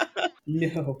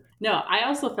 No, I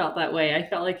also felt that way. I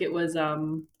felt like it was,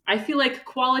 I feel like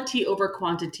quality over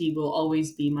quantity will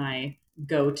always be my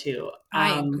go-to.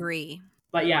 I agree.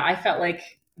 But yeah, I felt like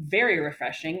very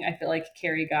refreshing. I feel like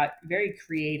Carrie got very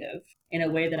creative in a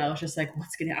way that I was just like,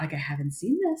 I haven't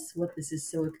seen this. This is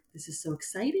so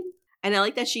exciting. And I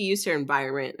like that she used her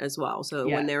environment as well. So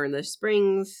Yeah. when they're in the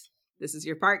springs, this is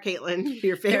your part, Caitlin.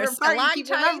 Your favorite There's part. You keep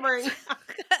stalactites. remembering.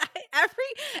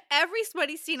 every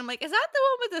smutty scene, I'm like, is that the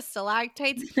one with the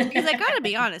stalactites? Because I gotta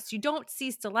be honest, you don't see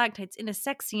stalactites in a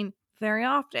sex scene very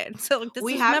often. So like, this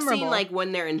We is have memorable. seen like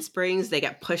when they're in springs, they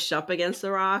get pushed up against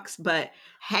the rocks, but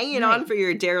hanging Right. on for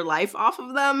your dear life off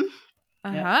of them,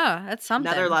 That's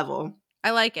something. another level. I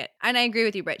like it. And I agree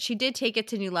with you, Britt. She did take it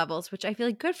to new levels, which I feel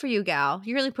like good for you, gal.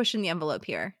 You're really pushing the envelope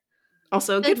here.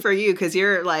 Also, good for you because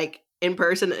you're like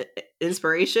in-person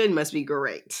inspiration must be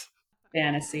great.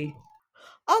 Fantasy.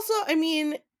 Also, I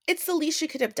mean, it's the least she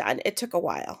could have done. It took a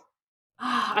while.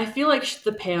 I feel like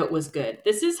the payout was good.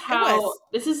 This is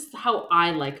how I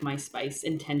like my spice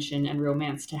and tension and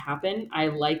romance to happen. I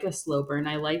like a slow burn.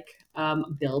 I like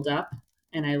build up,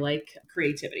 and I like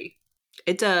creativity.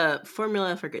 It's a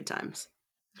formula for good times.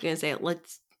 I was gonna say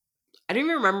I don't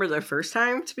even remember the first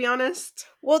time, to be honest.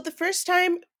 Well, the first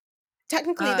time,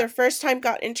 technically, their first time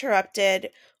got interrupted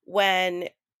when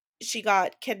she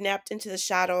got kidnapped into the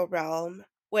Shadow Realm,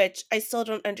 which I still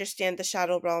don't understand the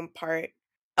Shadow Realm part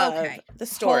of the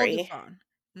story. Hold the phone.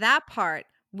 That part,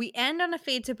 we end on a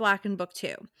fade to black in book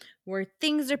 2, where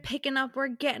things are picking up, we're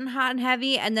getting hot and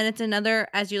heavy, and then it's another,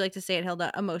 as you like to say it,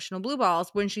 Hilda, emotional blue balls.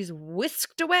 When she's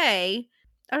whisked away,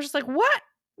 I was just like, what?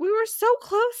 We were so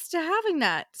close to having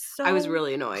that. So I was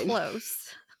really annoyed.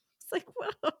 close. It's like,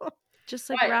 whoa. Just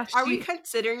like Right. Raph. Are we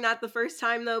considering that the first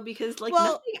time though? Because like Well,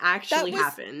 nothing actually that was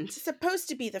happened. supposed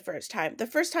to be the first time. The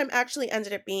first time actually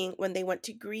ended up being when they went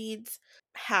to Greed's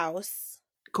house,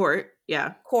 Court,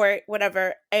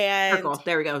 whatever, and circle.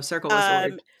 There we go. Circle was the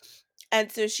word.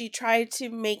 and so she tried to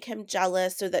make him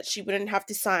jealous so that she wouldn't have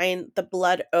to sign the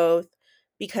blood oath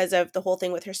because of the whole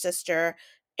thing with her sister,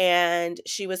 and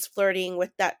she was flirting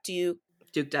with that Duke.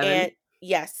 Devin. And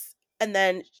yes, and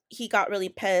then he got really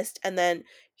pissed, and then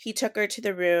he took her to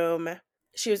the room.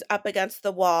 She was up against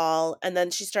the wall, and then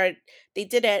they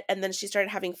did it, and then she started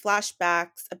having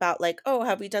flashbacks about like, oh,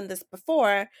 have we done this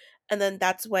before? And then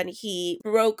that's when he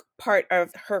broke part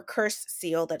of her curse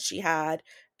seal that she had,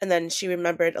 and then she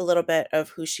remembered a little bit of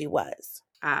who she was.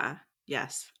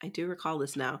 Yes, I do recall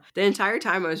this now. The entire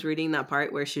time I was reading that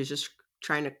part where she was just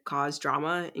trying to cause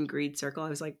drama in Greed Circle, I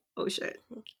was like, oh shit.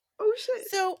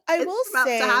 So It's about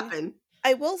to happen.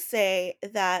 I will say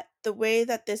that the way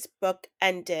that this book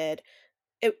ended,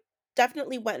 it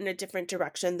definitely went in a different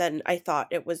direction than I thought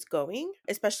it was going,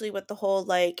 especially with the whole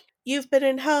like, you've been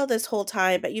in hell this whole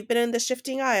time, but you've been in the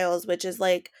Shifting Isles, which is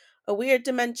like a weird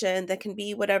dimension that can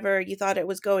be whatever you thought it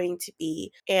was going to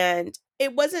be. And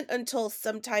it wasn't until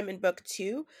sometime in book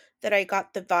 2 that I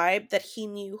got the vibe that he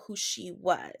knew who she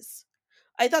was.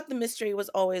 I thought the mystery was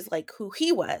always like who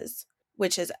he was,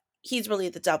 which is he's really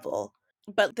the devil.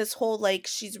 But this whole like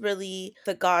she's really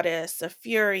the goddess of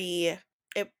fury,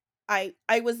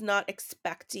 I was not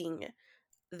expecting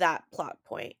that plot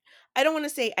point. I don't want to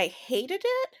say I hated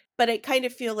it, but I kind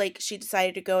of feel like she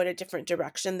decided to go in a different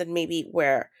direction than maybe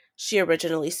where she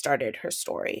originally started her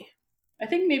story. I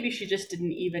think maybe she just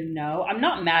didn't even know. I'm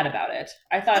not mad about it.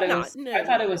 I thought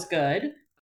it was good.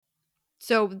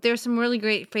 So there's some really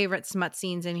great favorite smut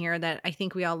scenes in here that I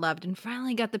think we all loved and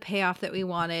finally got the payoff that we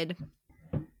wanted.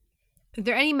 Are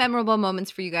there any memorable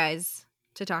moments for you guys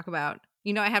to talk about?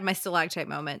 You know, I had my stalactite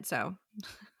moment, so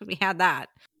we had that.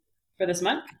 For this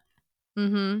month?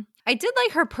 Mm-hmm. I did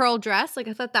like her pearl dress. Like,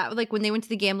 I thought that, like, when they went to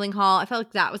the gambling hall, I felt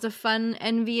like that was a fun,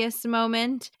 envious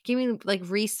moment. Gave me, like,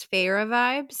 Rhys Farah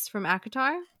vibes from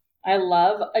ACOTAR. I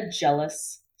love a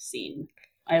jealous scene.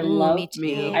 I Ooh, love me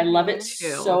too. I love it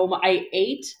too. so much. I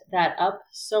ate that up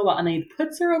so well. And then he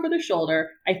puts her over the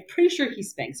shoulder. I'm pretty sure he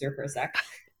spanks her for a sec.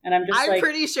 And I'm just I'm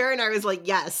pretty sure, and I was like,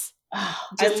 yes.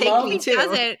 Just take me too.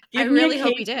 Does it? I Give me a really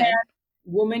hope he did. caveman,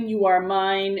 woman, you are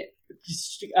mine.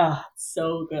 Just,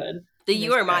 so good. The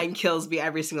 "you are mine" kills me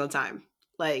every single time.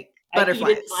 Like I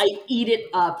butterflies. eat it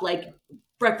up like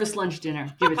breakfast, lunch,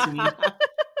 dinner. Give it to me.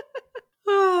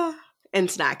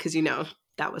 And snack, because you know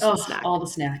that was his snack. All the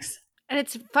snacks. And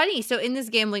it's funny. So in this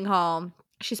gambling hall,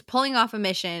 she's pulling off a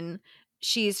mission.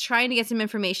 She's trying to get some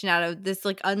information out of this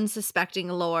like unsuspecting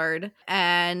lord,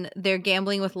 and they're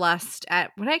gambling with lust at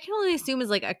what I can only assume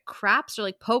is like a craps or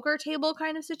like poker table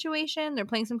kind of situation. They're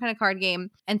playing some kind of card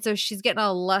game. And so she's getting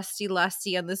all lusty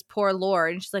on this poor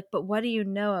lord. And she's like, but what do you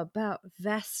know about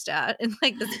Vesta? In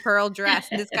like this pearl dress.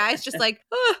 And this guy's just like,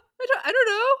 oh, I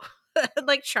don't know.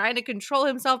 Like trying to control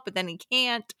himself, but then he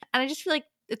can't. And I just feel like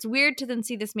it's weird to then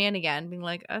see this man again being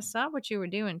like, I saw what you were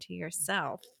doing to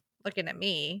yourself, looking at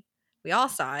me. We all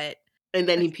saw it. And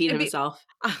then he peed himself.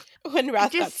 When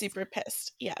Wrath got super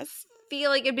pissed. Yes. Feel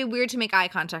like it'd be weird to make eye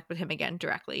contact with him again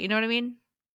directly. You know what I mean?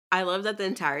 I love that the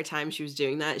entire time she was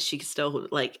doing that, she could still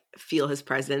like feel his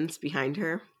presence behind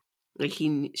her. Like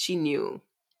she knew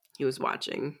he was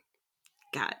watching.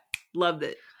 God, loved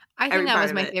it. I think that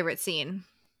was my favorite scene.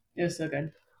 It was so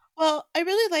good. Well, I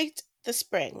really liked the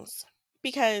springs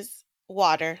because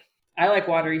water. I like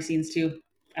watery scenes too.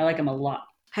 I like them a lot.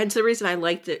 Hence the reason I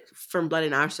liked it from Blood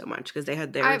and Ash so much, because they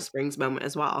had their springs moment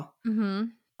as well. Mm-hmm.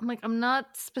 I'm like, I'm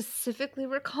not specifically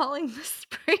recalling the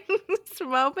springs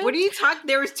moment. What are you talking?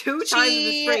 There was 2 times in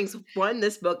the springs. One in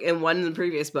this book and one in the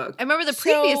previous book. I remember the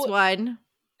previous one.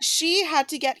 She had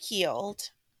to get healed.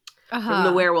 From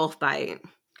the werewolf bite.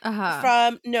 Not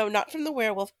from the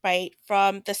werewolf bite,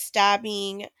 from the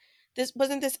stabbing.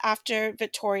 Wasn't this after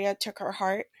Victoria took her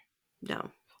heart? No.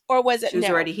 Or was it? She was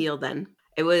already healed then.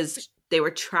 It was, they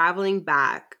were traveling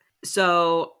back.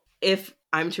 So if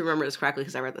I'm to remember this correctly,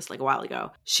 because I read this like a while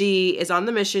ago, she is on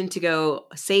the mission to go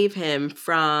save him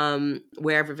from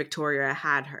wherever Victoria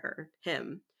had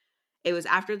him. It was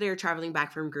after they were traveling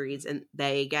back from Greeds, and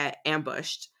they get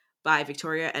ambushed by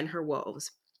Victoria and her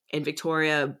wolves. And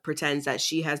Victoria pretends that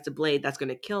she has the blade that's going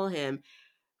to kill him,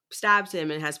 stabs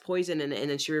him, and has poison in it.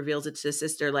 And then she reveals it to his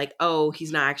sister, like, oh,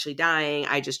 he's not actually dying.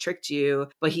 I just tricked you,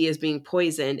 but he is being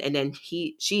poisoned. And then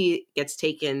she gets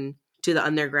taken to the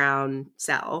underground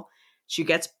cell. She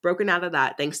gets broken out of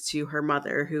that thanks to her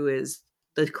mother, who is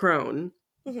the crone.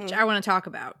 Mm-hmm. Which I want to talk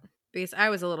about because I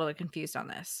was a little bit confused on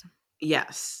this.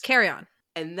 Yes. Carry on.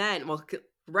 And then, well,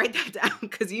 write that down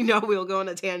because you know we'll go on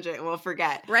a tangent and we'll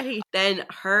forget. Right. Then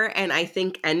her and I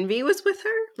think Envy was with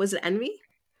her. Was it Envy?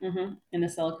 Mm-hmm. In the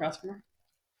cell across from her.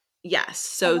 Yes.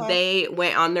 So they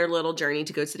went on their little journey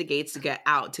to go to the gates to get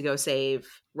out to go save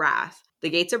Wrath. The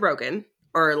gates are broken,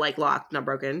 or like locked, not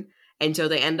broken. And so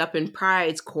they end up in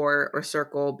Pride's court or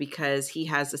circle because he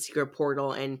has a secret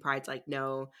portal, and Pride's like,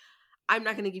 no, I'm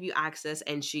not going to give you access.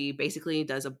 And she basically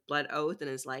does a blood oath and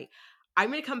is like,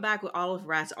 I'm going to come back with all of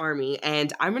Wrath's army,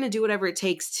 and I'm going to do whatever it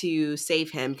takes to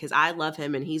save him because I love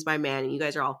him and he's my man and you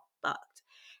guys are all fucked.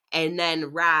 And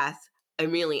then Wrath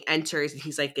immediately enters and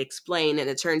he's like, explain. And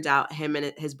it turns out him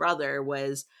and his brother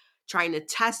was trying to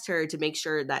test her to make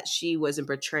sure that she wasn't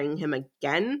betraying him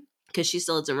again because she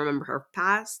still doesn't remember her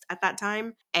past at that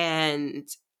time. And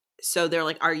so they're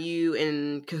like, are you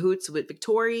in cahoots with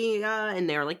Victoria? And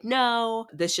they're like, no,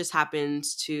 this just happened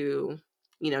to,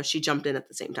 she jumped in at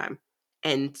the same time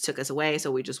and took us away.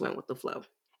 So we just went with the flow.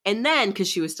 And then, because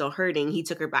she was still hurting, he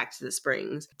took her back to the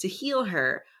springs to heal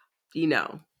her, then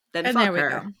and fuck her.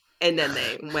 Go. And then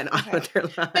they went on with their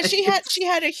lives. But she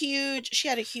had a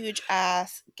huge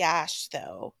ass gash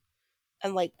though.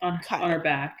 And like on her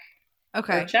back.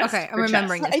 Okay. Okay. I'm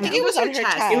remembering this. I think it was on her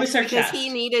chest. It was her because chest. He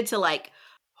needed to like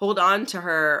hold on to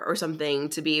her or something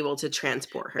to be able to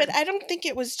transport her. But I don't think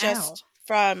it was just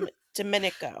from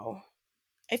Domenico.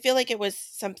 I feel like it was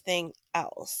something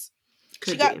else.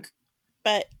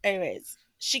 But anyways,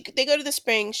 they go to the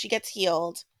spring. She gets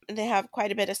healed, and they have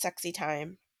quite a bit of sexy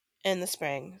time in the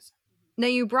springs. Now,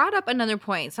 you brought up another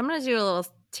point, so I'm going to do a little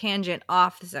tangent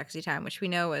off the sexy time, which we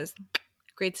know is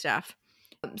great stuff.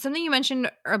 Something you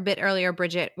mentioned a bit earlier,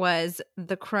 Bridget, was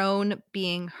the crone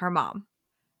being her mom.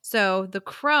 So the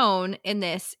crone in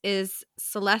this is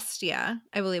Celestia,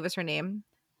 I believe is her name.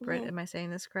 Brit, am I saying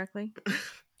this correctly?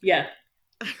 Yeah.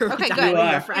 Okay, good. You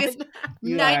are. Because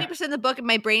You 90% of the book in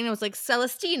my brain was like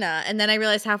Celestina, and then I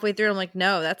realized halfway through I'm like,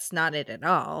 no, that's not it at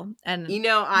all. And You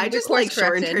know, I the just course like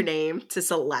shortened her corrected. name to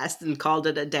Celeste and called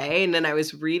it a day. And then I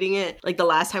was reading it like the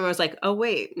last time I was like, oh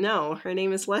wait, no, her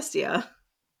name is Celestia.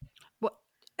 Well,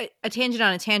 a tangent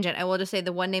on a tangent. I will just say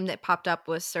the one name that popped up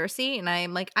was Cersei, and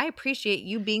I'm like, I appreciate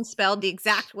you being spelled the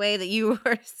exact way that you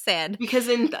were said. Because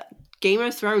in Game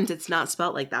of Thrones, it's not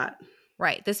spelled like that.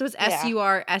 Right. This was Yeah.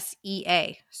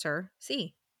 Sursea, Sir.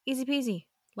 C. Easy peasy.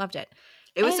 Loved it.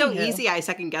 It was so Anywho. easy, I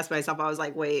second guessed myself. I was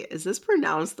like, wait, is this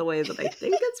pronounced the way that I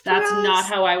think it's pronounced? That's not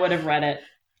how I would have read it.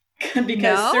 Because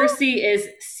No? Cersei is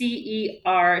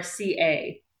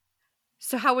Cerca.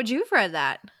 So how would you have read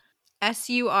that?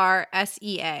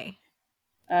 Sursea.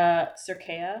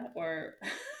 Circea or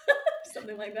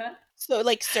something like that. So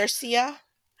like Circea.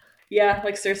 Yeah,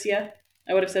 like Circea.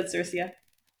 I would have said Circea.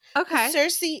 Okay.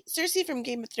 Cersei from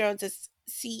Game of Thrones is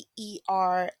Cersei.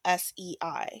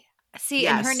 See,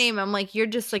 in her Yes. name, I'm like, you're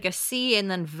just like a C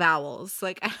and then vowels.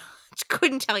 Like, I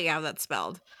couldn't tell you how that's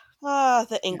spelled. Ah,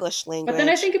 the English language. But then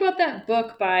I think about that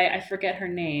book by, I forget her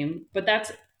name, but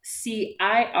that's Circe,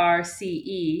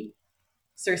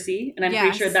 Circe, and I'm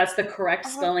pretty sure Yes. that's the correct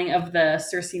spelling of the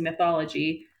Circe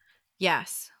mythology.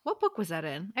 Yes. What book was that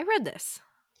in? I read this.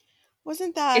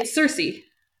 Wasn't that It's Circe.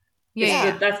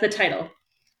 Yeah. That's the title.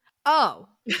 Oh.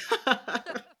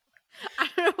 I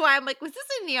don't know why. I'm like, was this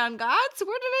in Neon Gods?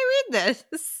 Where did I read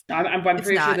this? I'm It's pretty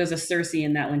sure not. there's a Circe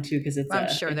in that one too, because it's I'm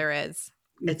sure there is.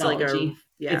 It's like mythology.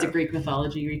 yeah. It's a Greek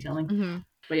mythology retelling. Mm-hmm.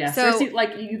 But yeah, So- Circe,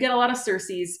 like you get a lot of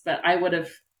Circes, but I would have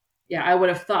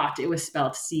thought it was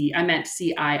spelled I meant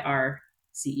Circe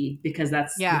because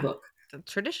that's Yeah. the book. The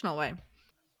traditional way.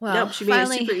 Well, Nope, she made it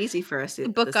finally, super easy for us.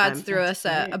 Book this Gods time. threw That's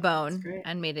us a great. bone That's great.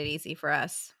 and made it easy for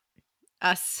us.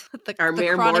 The Our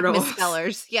mere chronic mortals.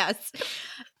 misspellers. Yes.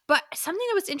 But something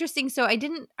that was interesting, so I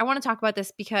want to talk about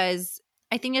this because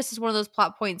I think this is one of those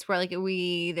plot points where like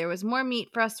there was more meat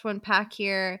for us to unpack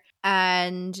here.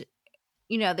 And,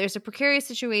 you know, there's a precarious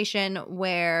situation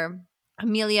where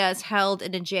Amelia is held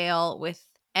in a jail with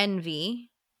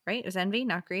envy, right? It was envy,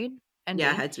 not greed. Envy.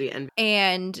 Yeah, it had to be envy.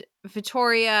 And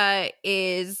Vittoria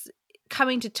is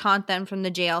coming to taunt them from the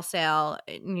jail cell.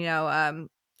 You know,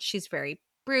 she's very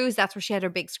bruised. That's where she had her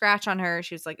big scratch on her.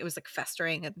 She was like, it was like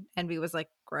festering, and Envy was like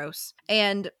gross.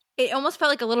 And it almost felt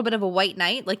like a little bit of a white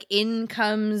knight. Like in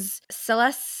comes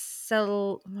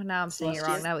well, now I'm saying it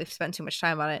wrong. Celestia? Now we've spent too much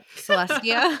time on it.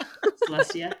 Celestia.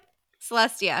 Celestia.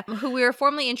 Celestia, who we were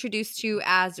formerly introduced to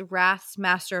as Wrath's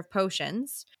Master of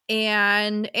Potions.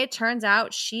 And it turns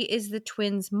out she is the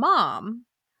twins' mom.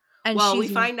 And Well, we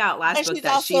she's find out last And book she's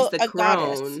that she's also the a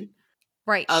goddess. crone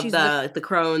right. of She's the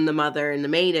crone, the mother, and the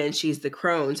maiden. She's the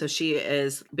crone, so she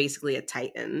is basically a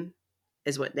titan,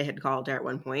 is what they had called her at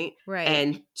one point. right.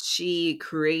 And she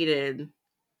created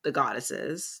the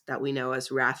goddesses that we know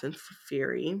as Wrath and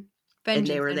Fury, and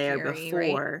they were there Fury,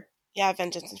 before. right? Yeah,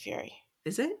 Vengeance and Fury.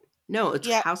 Is it? No, it's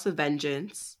Yeah. House of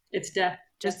Vengeance. It's Death.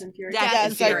 Just Death and Fury. Death Yeah,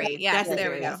 and it's like- Fury. Yeah, Death and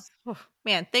there we Fury. go. Oh,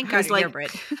 man, thank I God was you're here, like-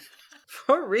 Brit.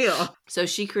 For real. So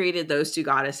she created those two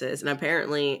goddesses, and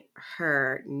apparently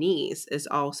her niece is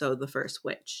also the first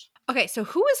witch. Okay, so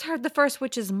who is the first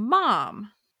witch's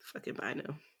mom? Fucking I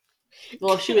know.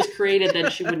 Well, if she was created, then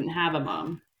she wouldn't have a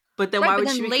mom. But then Right, why but would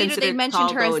then she be later they considered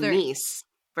mentioned her as Talbo their- niece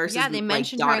versus Yeah, they like,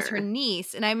 mentioned her as daughter? her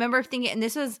niece. And I remember thinking, and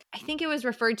this was, I think it was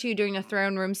referred to during the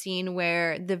throne room scene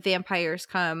where the vampires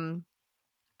come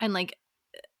and like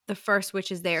the first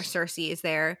witch is there, Cersei is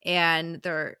there, and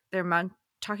they're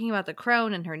talking about the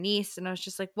crone and her niece. And I was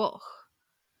just like, well,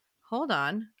 hold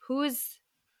on. Who's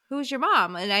your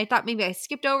mom? And I thought maybe I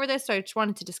skipped over this, so I just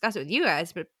wanted to discuss it with you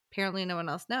guys, but apparently no one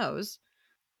else knows.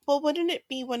 Well, wouldn't it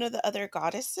be one of the other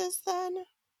goddesses then?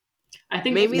 I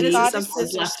think Maybe maybe this the is goddess something-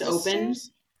 is left sisters? open,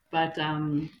 but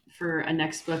for a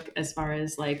next book, as far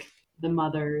as like the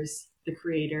mothers, the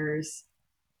creators,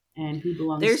 and who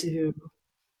belongs There's- to who.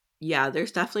 Yeah,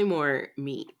 there's definitely more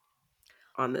meat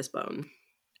on this bone.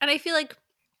 And I feel like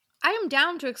I am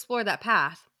down to explore that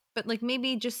path, but like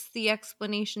maybe just the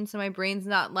explanation so my brain's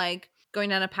not like going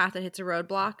down a path that hits a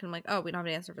roadblock and I'm like, oh, we don't have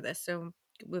an answer for this, so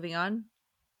moving on.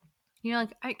 You know,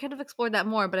 like I could have explored that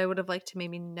more, but I would have liked to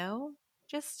maybe know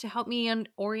just to help me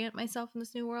orient myself in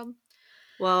this new world.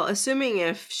 Well, assuming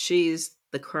if she's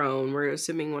the crone, we're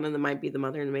assuming one of them might be the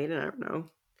mother and the maiden. I don't know.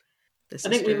 I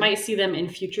think we might see them in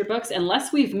future books,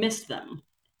 unless we've missed them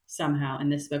somehow in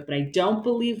this book. But I don't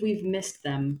believe we've missed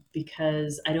them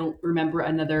because I don't remember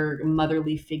another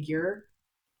motherly figure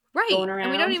Right. going around.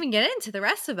 And we don't even get into the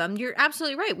rest of them. You're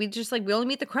absolutely right. We just we only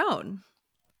meet the crone.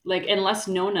 Like, unless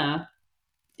Nona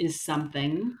is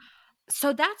something.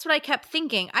 So that's what I kept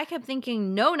thinking. I kept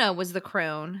thinking Nona was the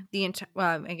crone the entire.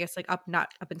 Well, I guess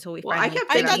not up until we. Well, I kept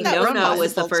I thought thinking that was Nona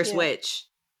was the possible, first too. witch.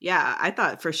 Yeah, I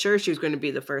thought for sure she was going to be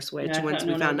the first witch Yeah, I once thought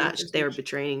we Nona found would be out the first they were witch.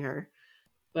 betraying her.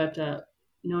 But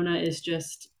Nona is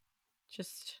just.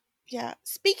 Yeah.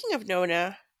 Speaking of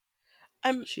Nona,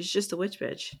 She's just a witch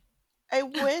bitch. I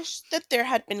wish that there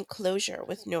had been closure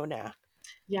with Nona.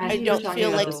 Yeah, I think we were don't talking feel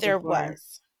about like this there before.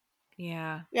 was.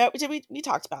 Yeah. Yeah, we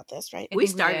talked about this, right? I We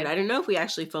think started. did. I don't know if we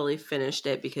actually fully finished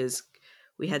it because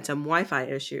we had some Wi-Fi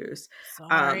issues.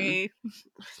 Sorry.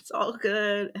 It's all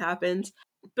good. It happens.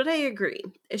 But I agree.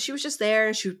 She was just there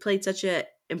and she played such an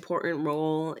important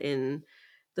role in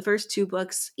the first two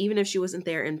books. Even if she wasn't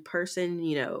there in person,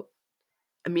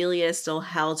 Amelia still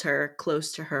held her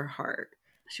close to her heart.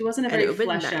 She wasn't a And it very would've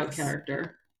been fleshed out nice.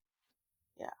 character.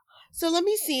 Yeah. So let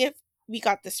me see if we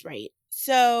got this right.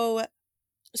 So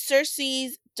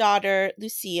Cersei's daughter,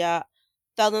 Lucia,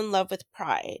 fell in love with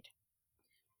Pride.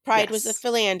 Pride was a Yes.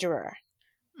 philanderer.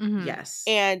 Mhm. Yes.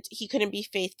 And he couldn't be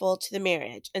faithful to the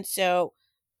marriage. And so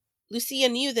Lucia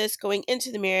knew this going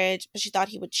into the marriage, but she thought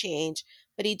he would change,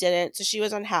 but he didn't. So she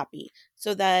was unhappy.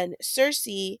 So then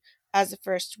Cersei, as the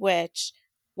first witch,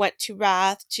 went to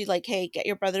Wrath to hey, get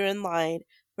your brother in line,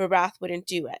 but Wrath wouldn't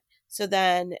do it. So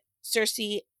then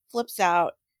Cersei flips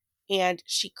out and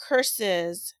she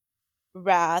curses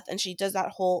Wrath, and she does that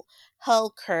whole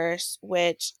hell curse,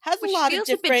 which has Which a lot feels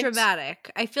of different. a bit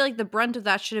dramatic. I feel like the brunt of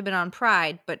that should have been on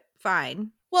Pride, but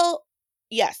fine. Well,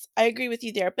 yes, I agree with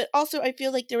you there. But also, I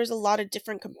feel like there was a lot of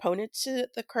different components to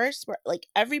the curse where,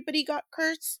 everybody got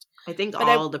cursed. I think But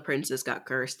all the princes got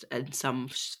cursed in some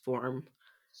form.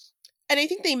 And I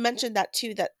think they mentioned that,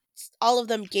 too, that all of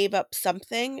them gave up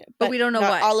something. But we don't know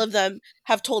not what. all of them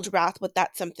have told Wrath what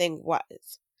that something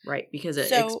was. Right, because it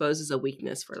So- exposes a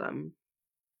weakness for them.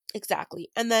 Exactly.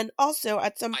 And then also,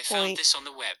 at some I point... found this on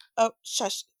the web. Oh,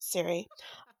 shush, Siri.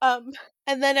 And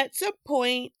then at some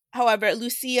point, however,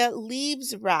 Lucia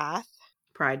leaves Wrath.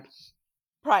 Pride.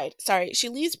 Sorry. She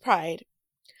leaves Pride.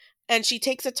 And she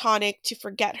takes a tonic to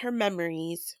forget her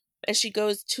memories. And she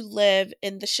goes to live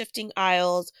in the Shifting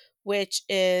Isles, which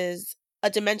is a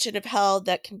dimension of hell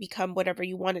that can become whatever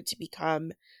you want it to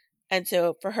become. And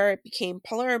so for her, it became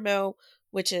Palermo,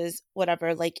 which is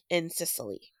whatever, in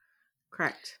Sicily.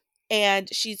 Correct.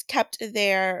 And she's kept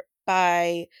there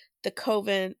by the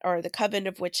coven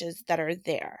of witches that are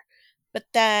there. But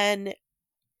then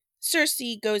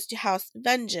Cersei goes to House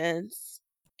Vengeance,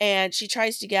 and she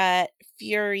tries to get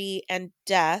Fury and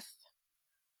Death,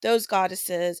 those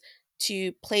goddesses,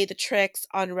 to play the tricks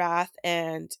on Wrath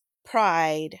and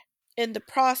Pride. In the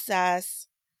process...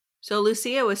 So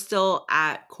Lucia was still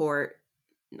at court.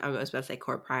 I was about to say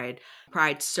court Pride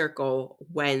Circle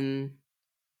when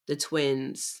the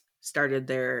twins started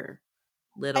their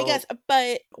little... I guess,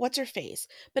 but what's her face?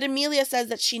 But Amelia says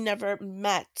that she never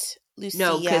met Lucia.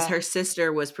 No, because her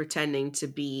sister was pretending to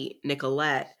be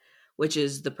Nicolette, which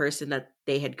is the person that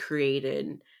they had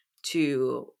created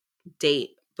to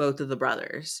date both of the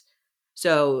brothers.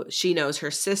 So she knows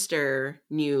her sister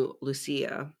knew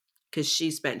Lucia because she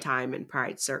spent time in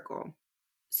Pride Circle.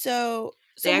 So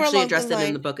they actually addressed it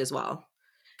in the book as well.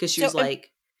 Because she was Amelia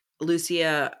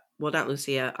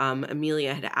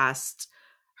had asked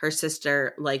her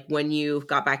sister, when you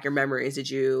got back your memories, did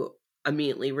you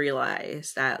immediately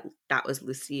realize that was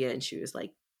Lucia? And she was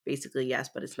basically yes,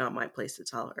 but it's not my place to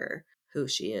tell her who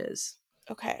she is.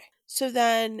 Okay. So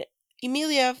then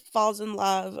Emilia falls in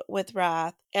love with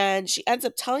Wrath, and she ends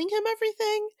up telling him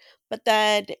everything, but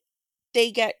then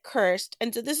they get cursed.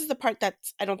 And so this is the part that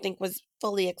I don't think was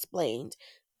fully explained,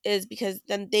 is because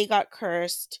then they got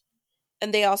cursed,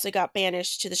 and they also got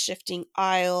banished to the Shifting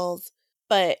Isles,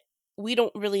 but we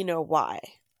don't really know why.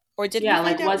 Or did we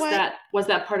find out why? Was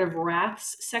that part of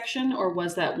Wrath's section, or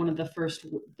was that one of the first,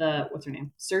 what's her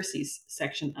name? Cersei's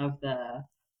section of the...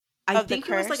 I think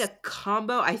it was a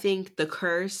combo. I think the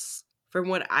curse, from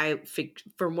what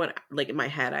in my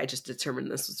head, I just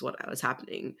determined this was what was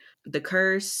happening. The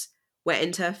curse went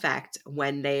into effect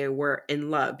when they were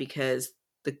in love, because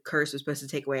the curse was supposed to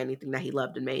take away anything that he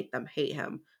loved and make them hate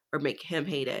him, or make him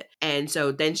hate it. And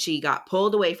so then she got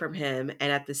pulled away from him,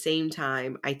 and at the same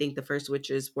time, I think the first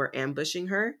witches were ambushing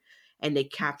her, and they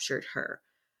captured her.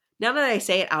 Now that I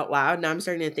say it out loud, now I'm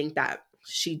starting to think that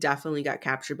she definitely got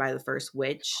captured by the first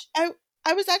witch.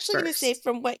 I was actually going to say, First.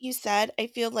 from what you said, I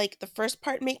feel like the first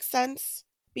part makes sense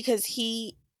because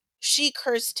she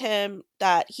cursed him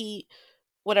that he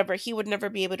would never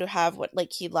be able to have what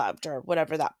like he loved or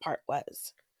whatever that part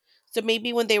was. So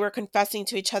maybe when they were confessing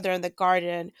to each other in the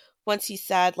garden, once he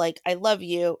said like I love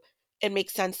you, it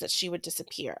makes sense that she would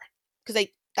disappear because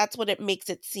that's what it makes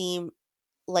it seem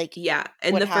like. Yeah,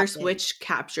 and what the first happened. witch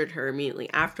captured her immediately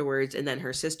afterwards, and then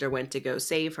her sister went to go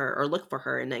save her or look for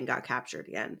her and then got captured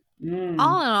again. All in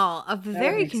all, a would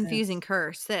very make confusing sense.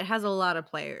 curse that has a lot of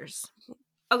players.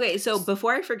 Okay, so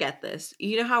before I forget this,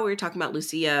 you know how we were talking about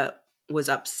Lucia was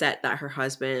upset that her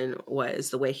husband was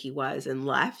the way he was and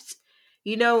left?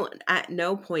 You know, at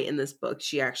no point in this book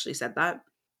she actually said that.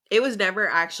 It was never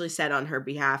actually said on her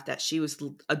behalf that she was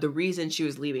the reason she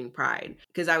was leaving Pride.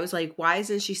 Because I was like, why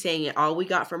isn't she saying it? All we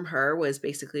got from her was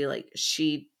basically like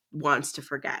she wants to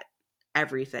forget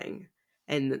everything.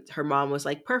 And her mom was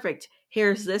like, perfect,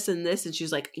 here's this and this. And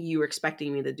she's like, you were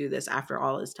expecting me to do this after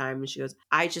all this time. And she goes,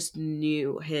 I just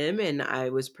knew him and I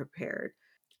was prepared.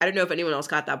 I don't know if anyone else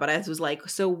got that, but I was like,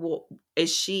 so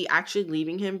is she actually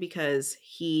leaving him because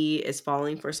he is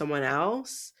falling for someone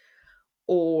else?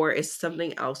 Or is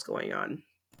something else going on?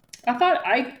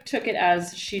 I took it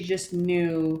as she just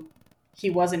knew he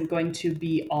wasn't going to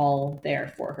be all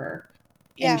there for her.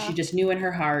 Yeah. And she just knew in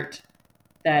her heart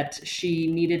that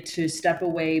she needed to step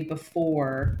away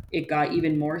before it got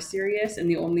even more serious. And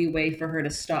the only way for her to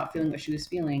stop feeling what she was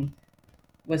feeling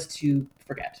was to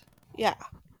forget. Yeah.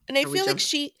 And I Are we feel like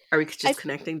jump- Are we just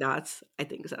connecting dots? I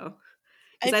think so.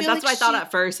 Because that's like what I thought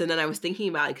at first, and then I was thinking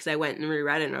about it because I went and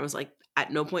reread it, and I was like, at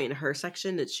no point in her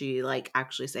section did she like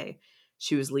actually say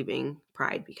she was leaving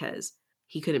Pride because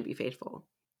he couldn't be faithful.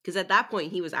 Because at that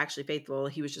point, he was actually faithful.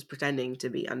 He was just pretending to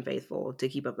be unfaithful to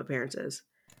keep up appearances.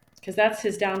 Because that's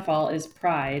his downfall, is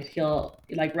pride. He'll,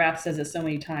 like Raph says it so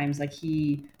many times, like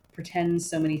he pretends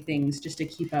so many things just to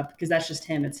keep up, because that's just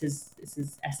him. It's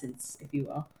his essence, if you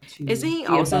will. Isn't he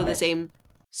also the same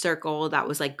circle that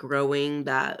was like growing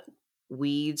that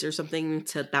weeds or something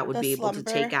that would be able to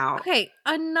take out? Okay,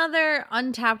 another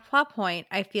untapped plot point,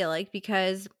 I feel like,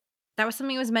 because that was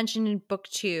something that was mentioned in book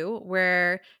 2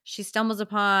 where she stumbles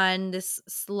upon this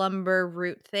slumber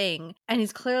root thing and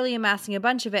he's clearly amassing a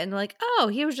bunch of it, and they're like, oh,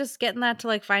 he was just getting that to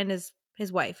like find his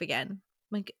wife again.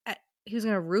 Like, he was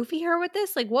gonna roofie her with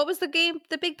this? Like, what was the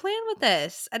big plan with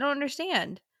this? I don't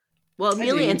understand. Well,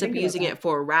 Amelia ends up using it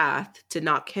for Wrath to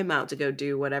knock him out to go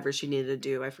do whatever she needed to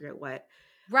do. I forget what.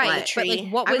 Right, but like,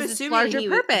 what was its larger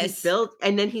purpose? He's built,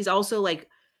 and then he's also like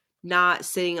not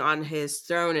sitting on his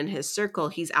throne in his circle.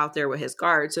 He's out there with his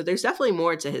guard. So there's definitely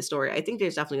more to his story. I think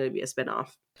there's definitely going to be a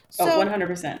spinoff. So,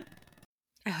 100%.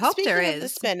 I hope there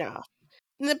is. The spinoff.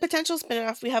 In the potential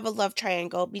spinoff, we have a love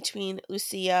triangle between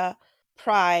Lucia,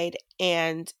 Pride,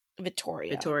 and Victoria.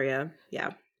 Victoria,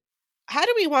 yeah. How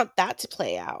do we want that to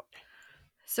play out?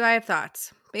 So I have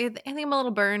thoughts. I think I'm a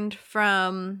little burned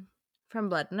from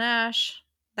Blood and Ash.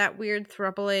 That weird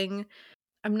throupling.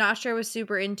 I'm not sure I was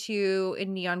super into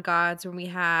in Neon Gods when we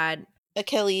had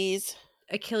Achilles,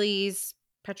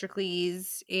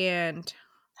 Patroclus, and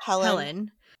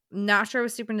Helen. Not sure I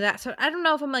was super into that. So I don't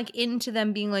know if I'm like into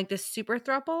them being like this super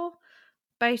throuple,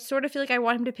 but I sort of feel like I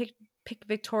want him to pick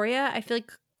Victoria. I feel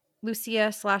like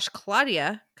Lucia /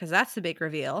 Claudia, because that's the big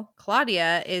reveal.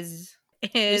 Claudia is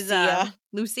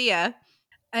Lucia.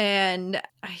 And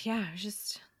yeah,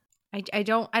 just I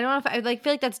don't know if I like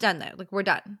feel like that's done though. Like we're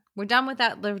done with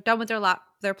that. They're done with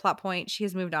their plot point. She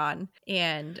has moved on,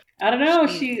 and I don't know.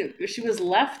 She was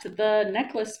left the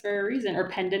necklace for a reason, or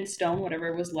pendant stone,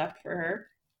 whatever was left for her.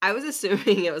 I was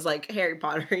assuming it was like Harry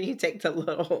Potter. You take the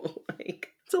little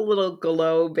it's a little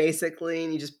globe basically,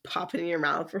 and you just pop it in your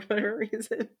mouth for whatever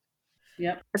reason.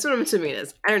 Yep, that's what I'm assuming it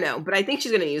is. I don't know, but I think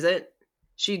she's gonna use it.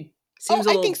 She seems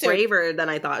a little braver than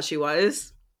I thought she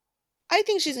was. I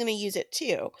think she's going to use it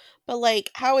too. But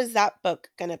like, how is that book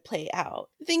going to play out?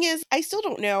 The thing is, I still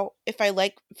don't know if I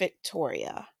like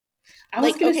Victoria. I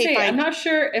was going to say, fine. I'm not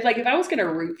sure if I was going to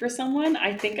root for someone,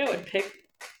 I think I would pick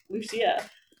Lucia.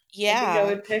 Yeah. I think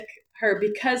I would pick her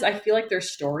because I feel like their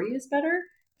story is better.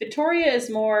 Victoria is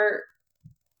more,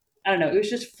 I don't know, it was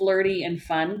just flirty and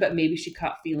fun, but maybe she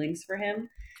caught feelings for him.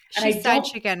 She's side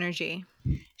chick energy.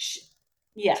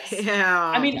 Yes.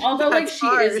 Yeah. I mean, although like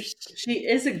she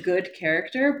is a good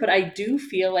character, but I do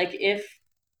feel like if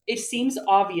it seems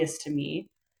obvious to me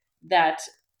that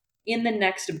in the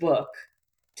next book,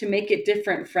 to make it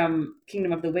different from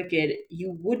Kingdom of the Wicked,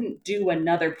 you wouldn't do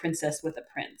another princess with a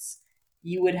prince.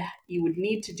 You would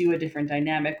need to do a different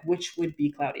dynamic, which would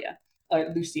be Claudia.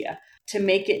 Lucia, to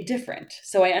make it different.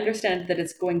 So I understand that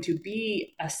it's going to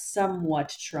be a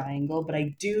somewhat triangle, but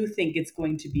I do think it's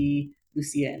going to be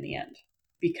Lucia in the end,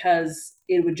 because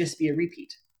it would just be a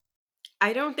repeat.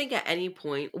 I don't think at any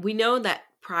point, we know that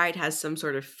Pride has some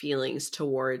sort of feelings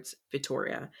towards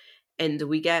Victoria. And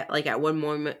we get like at one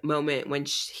moment when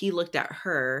he looked at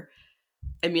her,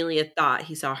 Amelia thought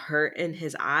he saw hurt in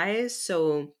his eyes.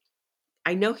 So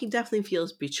I know he definitely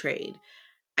feels betrayed.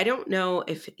 I don't know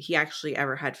if he actually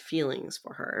ever had feelings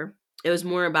for her. It was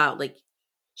more about like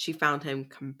she found him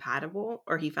compatible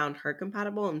or he found her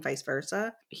compatible and vice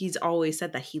versa. He's always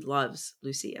said that he loves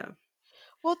Lucia.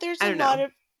 Well, I don't know.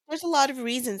 there's a lot of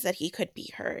reasons that he could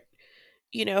be hurt.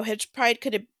 You know, his pride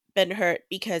could have been hurt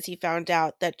because he found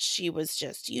out that she was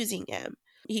just using him.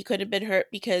 He could have been hurt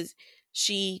because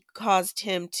she caused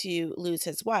him to lose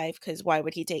his wife, because why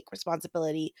would he take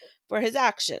responsibility for his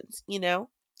actions, you know?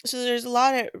 So there's a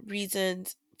lot of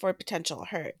reasons for potential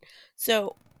hurt.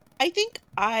 So I think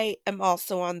I am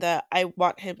also on the I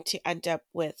want him to end up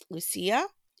with Lucia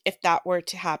if that were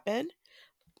to happen.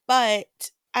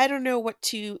 But I don't know what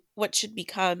should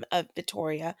become of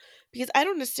Victoria, because I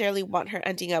don't necessarily want her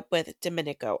ending up with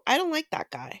Domenico. I don't like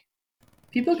that guy.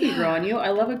 People can grow on you. I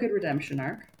love a good redemption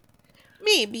arc.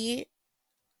 Maybe.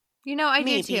 You know, I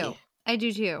do too. I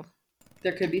do too.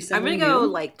 There could be someone I'm going to go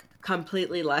like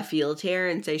completely left field here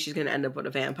and say she's going to end up with a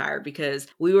vampire, because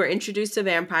we were introduced to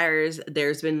vampires.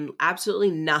 There's been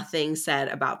absolutely nothing said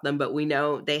about them, but we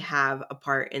know they have a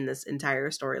part in this entire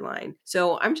storyline.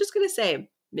 So I'm just going to say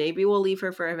maybe we'll leave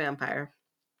her for a vampire.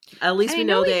 At least we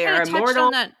know they are immortal.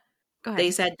 Go ahead.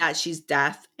 They said that she's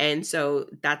death, and so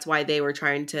that's why they were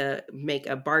trying to make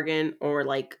a bargain or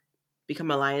like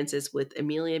become alliances with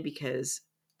Amelia, because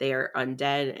they are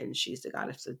undead and she's the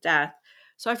goddess of death.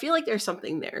 So I feel like there's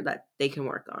something there that they can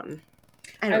work on.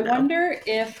 I wonder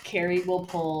if Carrie will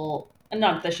pull,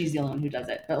 not that she's the only one who does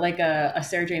it, but like a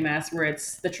Sarah J. Maas where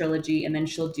it's the trilogy and then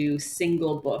she'll do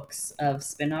single books of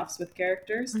spin-offs with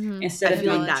characters instead of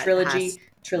doing trilogy.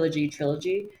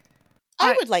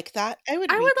 I would like that. I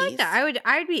would like that.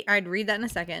 I'd read that in a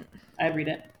second. I'd read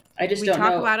it. I just don't know.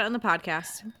 We talk about it on the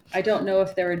podcast. I don't know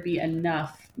if there would be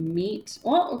enough meat.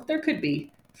 Well, there could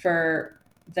be for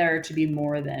there to be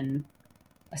more than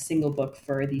a single book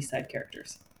for these side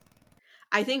characters.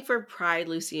 I think for Pride,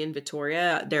 Lucy, and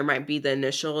Victoria, there might be the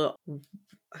initial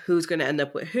who's going to end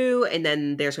up with who, and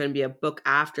then there's going to be a book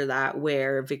after that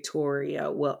where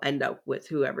Victoria will end up with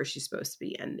whoever she's supposed to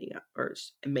be ending up or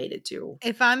mated to.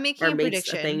 If I'm making a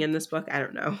prediction, a thing in this book, I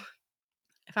don't know.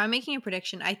 If I'm making a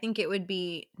prediction, I think it would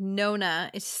be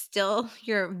Nona is still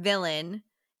your villain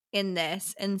in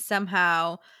this, and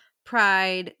somehow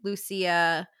Pride,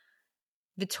 Lucia,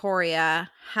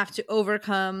 Victoria have to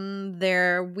overcome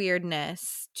their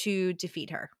weirdness to defeat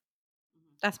her.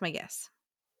 That's my guess.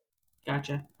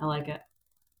 Gotcha. I like it.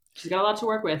 She's got a lot to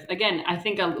work with. Again, I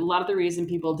think a lot of the reason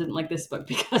people didn't like this book,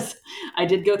 because I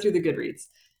did go through the Goodreads,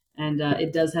 and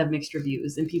it does have mixed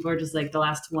reviews, and people are just like,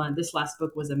 this last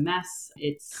book was a mess.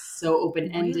 It's so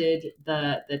open-ended.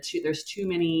 There's too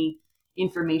many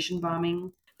information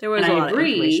bombing. There was a lot of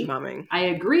information bombing. I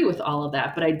agree with all of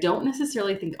that, but I don't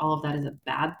necessarily think all of that is a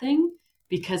bad thing,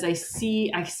 because I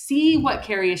see what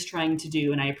Carrie is trying to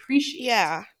do, and I appreciate it.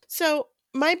 Yeah. So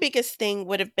my biggest thing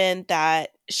would have been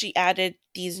that she added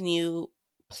these new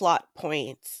plot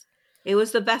points. It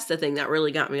was the Vesta thing that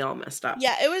really got me all messed up.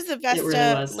 Yeah, it was the Vesta. It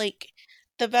really was. Like,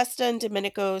 the Vesta and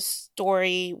Domenico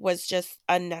story was just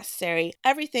unnecessary.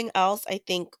 Everything else, I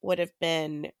think, would have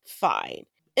been fine.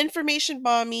 Information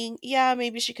bombing, yeah,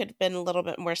 maybe she could have been a little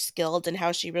bit more skilled in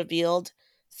how she revealed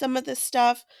some of this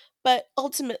stuff, but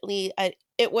ultimately,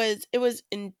 it was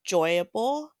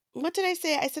enjoyable. What did I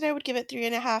say? I said I would give it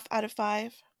 3.5 out of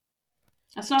 5.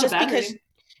 That's not just a bad rating.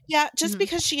 Yeah, just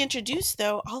because she introduced,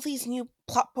 though, all these new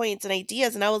plot points and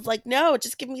ideas, and I was like, no,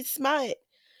 just give me smut.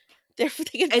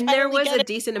 And there was a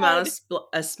decent amount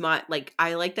of smut. Like,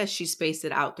 I like that she spaced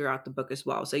it out throughout the book as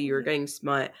well. So you were getting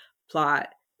smut, plot,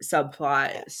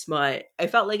 subplot, smut. I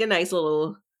felt like a nice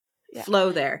little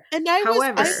flow there. And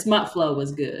however, smut flow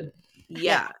was good.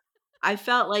 Yeah. I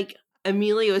felt like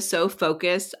Amelia was so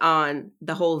focused on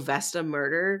the whole Vesta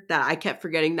murder that I kept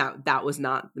forgetting that was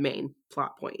not the main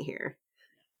plot point here.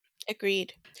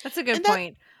 Agreed. That's a good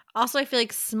point. Also, I feel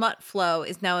like smut flow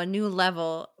is now a new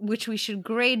level, which we should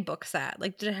grade books at.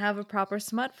 Like, did it have a proper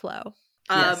smut flow?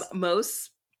 Yes. Most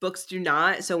books do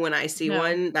not. So when I see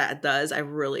one that does, I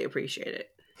really appreciate it.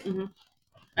 Mm-hmm.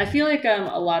 I feel like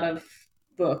a lot of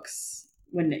books,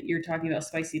 when you're talking about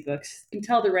spicy books, you can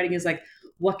tell the writing is like,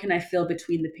 what can I fill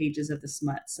between the pages of the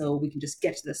smut so we can just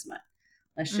get to the smut?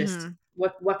 Let's just,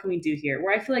 what can we do here?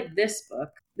 Where I feel like this book,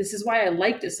 this is why I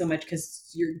liked it so much, because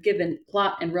you're given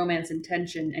plot and romance and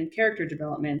tension and character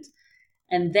development,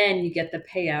 and then you get the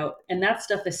payout, and that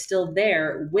stuff is still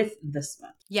there with the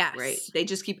smut. Yes. Right. They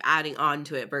just keep adding on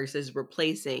to it versus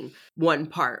replacing one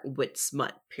part with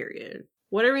smut, period.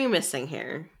 What are we missing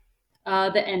here?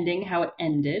 The ending, how it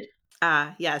ended.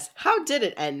 Yes. How did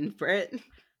it end, Britt?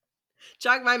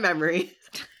 Jog my memory.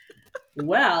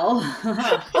 Well,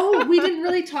 we didn't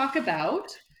really talk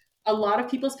about a lot of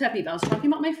people's pet peeve. I was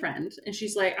talking about my friend, and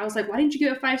she's like, I was like, why didn't you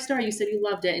give it 5-star? You said you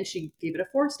loved it. And she gave it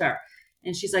a 4-star.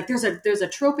 And she's like, there's a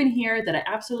trope in here that I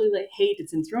absolutely hate.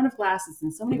 It's in Throne of Glass. It's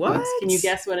in so many books. Can you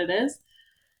guess what it is?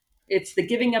 It's the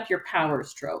giving up your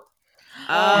powers trope.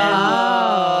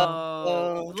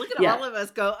 Oh. Look at all of us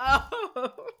go,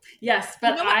 oh. Yes,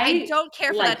 but I don't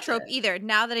care for that trope it either,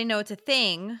 now that I know it's a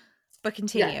thing. But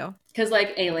continue. Because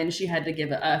like Aelin, she had to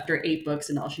give it after 8 books,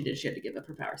 and all she did, she had to give up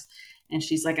her powers. And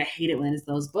she's like, I hate it when it's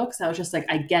those books. I was just like,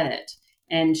 I get it.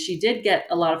 And she did get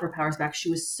a lot of her powers back. She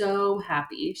was so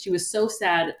happy. She was so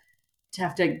sad to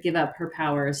have to give up her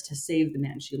powers to save the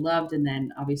man she loved. And then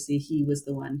obviously he was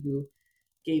the one who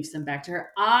gave some back to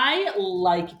her. I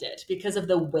liked it because of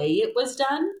the way it was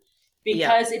done,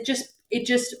 because it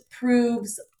just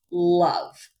proves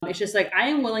love. It's just like, I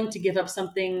am willing to give up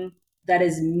something that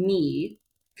is me.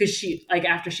 Because she, like,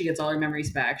 after she gets all her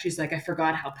memories back, she's like, I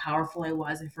forgot how powerful I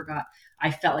was.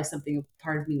 I felt like something,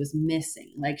 part of me was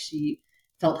missing. Like, she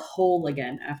felt whole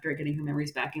again after getting her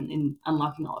memories back and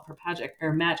unlocking all of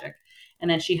her magic.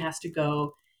 And then she has to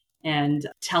go and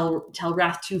tell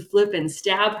Wrath to flip and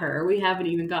stab her. We haven't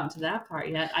even gotten to that part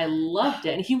yet. I loved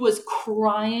it. And he was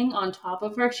crying on top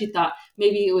of her. She thought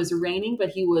maybe it was raining, but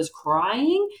he was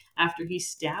crying after he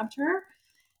stabbed her.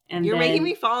 And you're making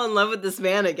me fall in love with this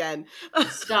man again.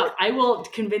 Stop. I will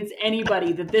convince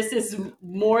anybody that this is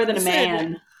more than a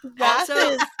man. Wrath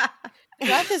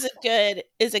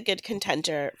is a good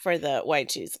contender for the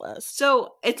White Shoes list.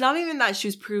 So it's not even that she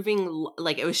was proving,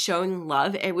 like, it was showing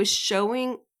love. It was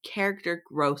showing character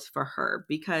growth for her,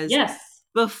 because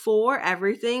before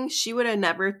everything, she would have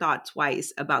never thought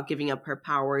twice about giving up her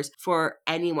powers for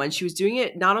anyone. She was doing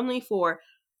it not only for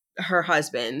her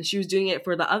husband, she was doing it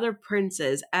for the other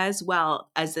princes as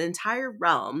well as the entire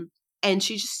realm. And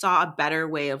she just saw a better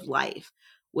way of life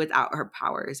without her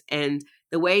powers. And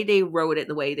the way they wrote it,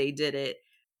 the way they did it,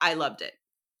 I loved it.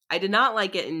 I did not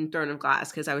like it in Throne of Glass,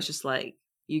 because I was just like,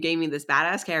 you gave me this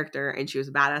badass character and she was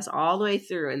a badass all the way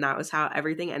through, and that was how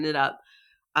everything ended up.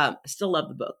 I still love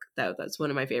the book. That's one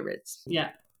of my favorites. Yeah.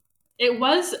 It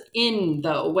was in,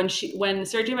 though, when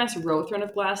Sarah J. Maas wrote Throne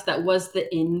of Glass, that was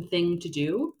the in thing to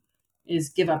do, is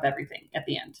give up everything at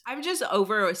the end. I'm just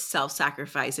over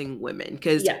self-sacrificing women,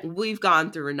 because we've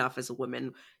gone through enough as a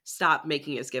woman. Stop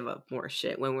making us give up more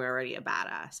shit when we're already a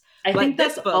badass. I think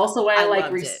that's also why I like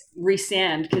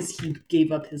Rhysand, because he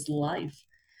gave up his life.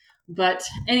 But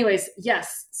anyways,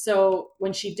 yes. So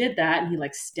when she did that and he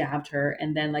like stabbed her,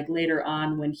 and then like later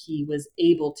on when he was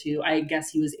able to, I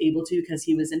guess he was able to because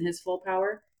he was in his full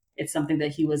power. It's something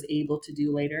that he was able to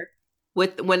do later.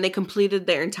 When they completed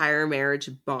their entire marriage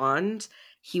bond,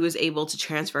 he was able to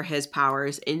transfer his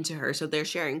powers into her. So they're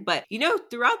sharing. But, you know,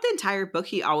 throughout the entire book,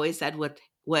 he always said what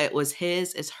was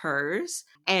his is hers.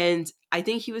 And I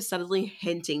think he was subtly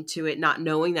hinting to it, not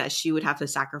knowing that she would have to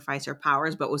sacrifice her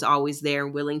powers, but was always there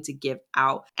and willing to give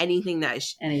out anything that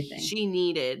she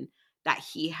needed that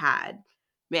he had.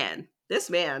 Man, this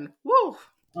man, woo.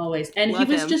 Always. And he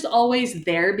was just always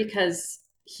there because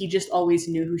he just always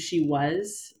knew who she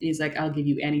was. He's like, I'll give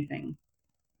you anything.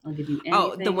 I'll give you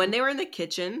anything. Oh, when they were in the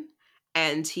kitchen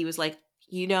and he was like,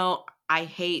 you know, I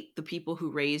hate the people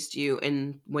who raised you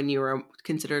and when you were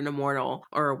considered immortal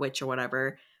or a witch or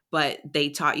whatever, but they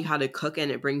taught you how to cook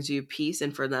and it brings you peace.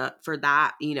 And for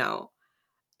that, you know,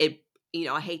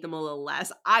 I hate them a little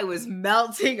less. I was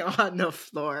melting on the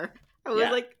floor. I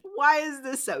was like, why is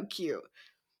this so cute?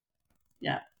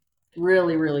 Yeah.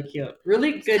 Really, really cute.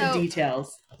 Really good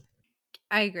details.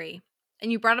 I agree.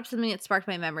 And you brought up something that sparked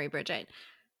my memory, Bridget.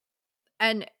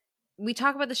 And we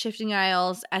talk about the Shifting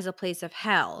Isles as a place of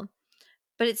hell.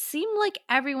 But it seemed like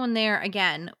everyone there,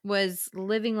 again, was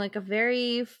living like a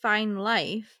very fine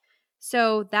life.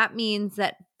 So that means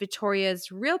that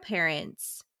Victoria's real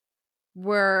parents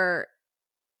were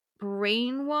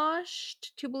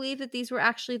brainwashed to believe that these were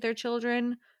actually their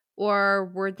children, or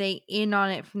were they in on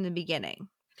it from the beginning?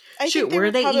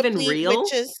 Were they even real?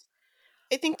 Witches.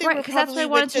 I think they were probably that's what I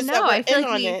wanted to know. I feel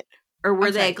like it. Or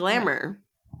were they a glamour?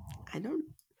 I don't.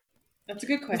 That's a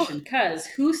good question. Because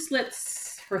who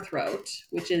slits her throat?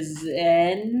 Which is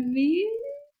Envy.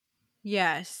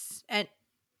 Yes, and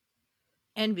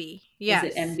Envy. Yes.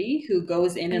 Is it Envy, who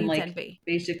goes in I and think it's like Envy.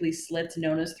 basically slits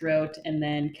Nona's throat and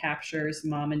then captures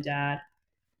mom and dad.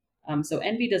 So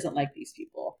Envy doesn't like these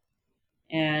people.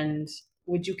 And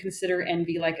would you consider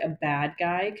Envy like a bad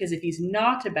guy? Because if he's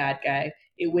not a bad guy,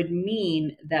 it would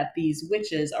mean that these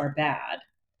witches are bad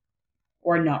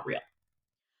or not real.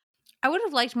 I would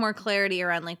have liked more clarity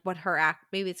around like what her act.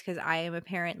 Maybe it's because I am a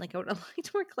parent. Like I would have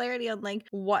liked more clarity on like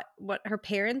what her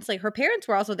parents like. Her parents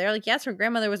were also there. Like yes, her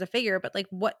grandmother was a figure, but like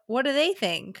what do they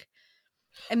think?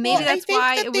 And maybe Well, I that's think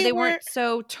why that they were weren't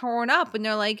so torn up. And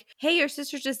they're like, "Hey, your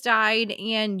sister just died,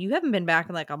 and you haven't been back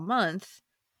in like a month."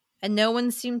 And no one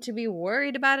seemed to be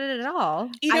worried about it at all.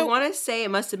 you I know, want to say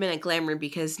it must have been a glamour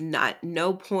because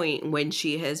no point when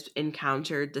she has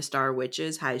encountered the Star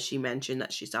Witches has she mentioned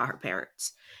that she saw her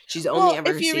parents. She's only well,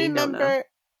 ever if you seen Nona. remember,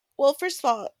 well, first of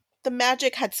all, the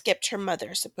magic had skipped her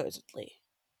mother supposedly,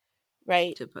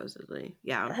 right? Supposedly,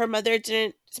 yeah. Her mother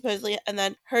didn't supposedly, and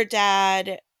then her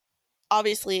dad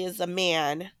obviously is a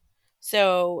man,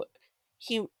 so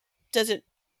he doesn't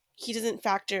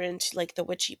factor into like the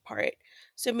witchy part.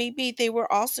 So maybe they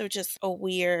were also just a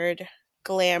weird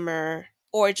glamour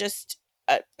or just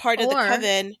a part of the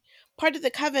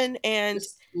coven, and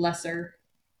Just lesser,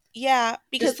 yeah,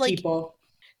 because just like people.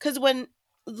 because when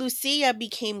Lucia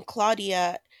became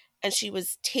Claudia and she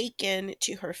was taken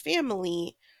to her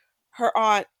family, her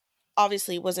aunt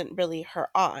obviously wasn't really her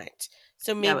aunt.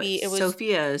 So Yeah, but maybe it was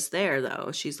Sophia is there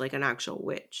though. She's like an actual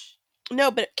witch. no,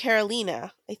 but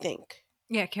Carolina, I think.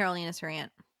 Yeah, Carolina's her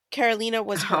aunt. Carolina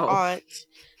was her Oh. aunt.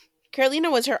 Carolina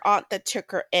was her aunt that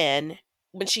took her in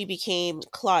when she became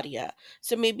Claudia.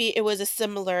 So maybe it was a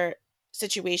similar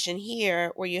situation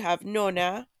here where you have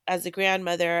Nona as the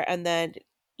grandmother and then,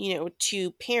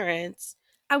 two parents.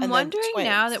 I'm and then the wondering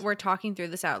now twins. that we're talking through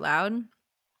this out loud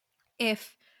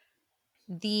if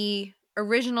the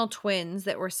original twins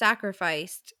that were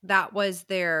sacrificed, that was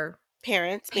their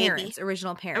Parents,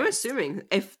 original parents. I'm assuming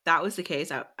if that was the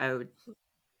case, I would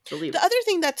believe The it. other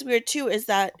thing that's weird too is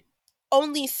that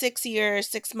only 6 years,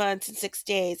 6 months, and 6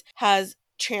 days has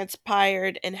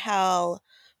transpired in hell,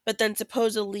 but then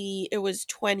supposedly it was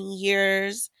 20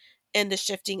 years in the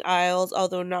Shifting Isles,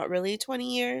 although not really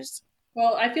 20 years.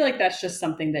 Well, I feel like that's just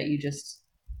something that you just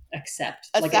accept.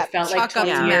 Like it Accept. felt like Chalk up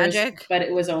 20 to years, magic. but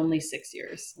it was only 6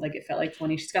 years. Like it felt like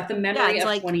 20. She's got the memory it's of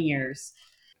like- 20 years.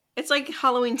 It's like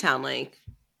Halloween Town, like,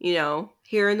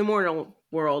 here in the mortal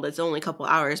world, it's only a couple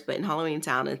hours, but in Halloween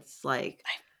Town, it's like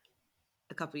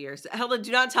a couple years. Helda,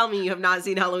 do not tell me you have not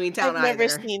seen Halloween Town I've never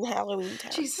either. seen Halloween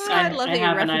Town. Jesus. I love that you're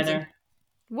haven't referencing. either.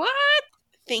 What?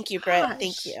 Thank you, Britt. Gosh.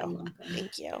 Thank you. You're welcome.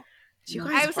 Thank you. Do you No.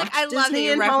 guys I was like, watch I love that Disney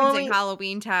you're and referencing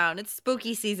Halloween Town. It's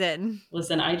spooky season.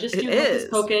 Listen, I just It do Hocus is.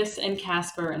 Pocus and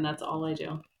Casper, and that's all I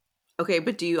do. Okay,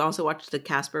 but do you also watch the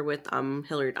Casper with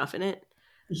Hilary Duff in it?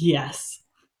 Yes.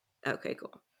 Okay,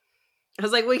 cool. I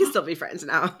was like, we can still be friends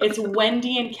now. It's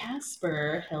Wendy and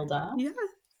Casper, Hilda. Yeah.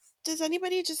 Does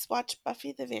anybody just watch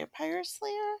Buffy the Vampire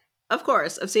Slayer? Of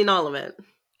course, I've seen all of it.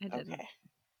 I didn't. Okay.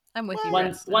 I'm with you.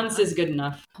 Once Brett. once is good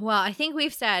enough. Well, I think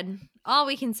we've said all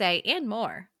we can say and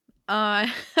more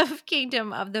of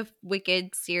Kingdom of the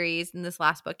Wicked series in this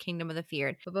last book, Kingdom of the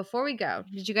Feared. But before we go,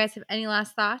 did you guys have any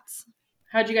last thoughts?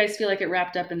 How'd you guys feel like it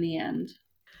wrapped up in the end?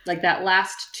 Like that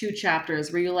last 2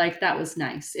 chapters where you're like, that was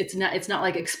nice. It's not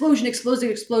like explosion,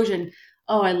 explosion, explosion.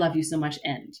 Oh, I love you so much.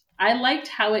 End. I liked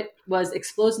how it was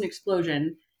explosion,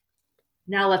 explosion.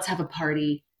 Now let's have a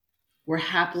party. We're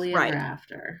happily Right. ever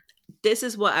after. This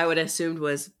is what I would assumed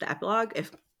was the epilogue.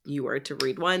 If you were to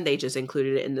read one, they just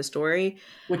included it in the story.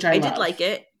 Which I I did love. like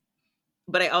it,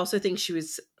 but I also think she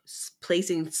was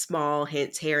placing small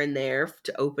hints here and there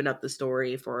to open up the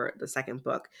story for the second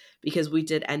book, because we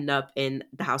did end up in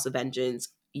the House of Vengeance.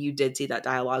 You did see that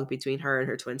dialogue between her and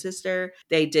her twin sister.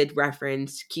 They did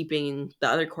reference keeping the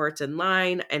other courts in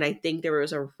line, and I think there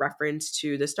was a reference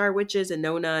to the Star Witches and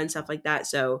Nona and stuff like that.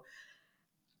 So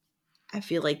I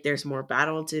feel like there's more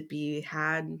battle to be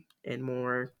had and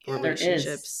more Yeah. There is.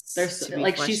 relationships. There's to be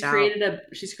like fleshed she's out. created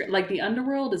like the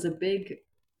underworld is a big.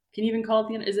 Can you even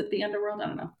call it is it the underworld? I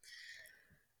don't know.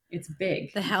 It's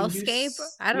big. The You can do hellscape?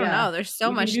 I don't know. There's so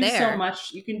You much can do there. So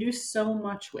much. You can do so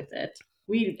much with it.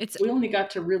 We It's- only got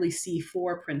to really see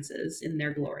 4 princes in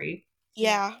their glory.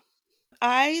 Yeah.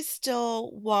 I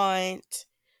still want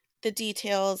the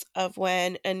details of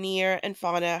when Anir and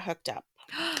Fauna hooked up.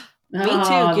 Me Oh,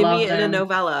 too. I Give love me in a them.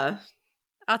 novella.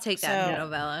 I'll take that in a So-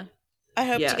 novella. I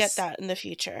hope to get Yes. that in the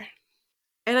future.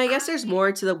 And I guess there's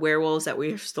more to the werewolves that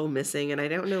we're still missing, and I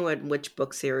don't know which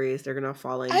book series they're gonna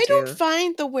fall into. I don't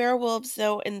find the werewolves,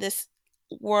 though, in this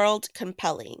world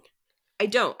compelling. I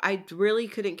don't. I really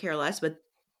couldn't care less, but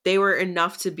they were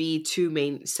enough to be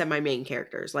two semi-main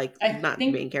characters. Like, not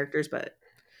main characters, but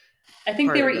I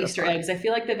think they were Easter eggs. I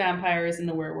feel like the vampires and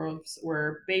the werewolves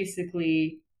were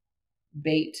basically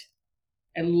bait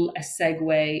and a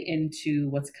segue into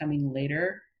what's coming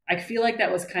later. I feel like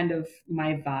that was kind of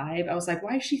my vibe. I was like,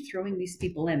 why is she throwing these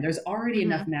people in? There's already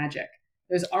enough magic.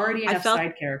 There's already enough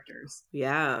side characters.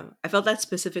 Yeah. I felt that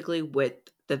specifically with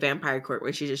the Vampire Court,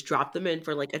 where she just dropped them in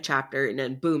for like a chapter and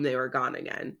then boom, they were gone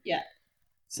again. Yeah.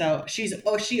 So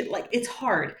it's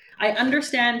hard. I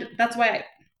understand. That's why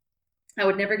I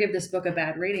would never give this book a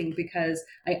bad rating, because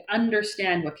I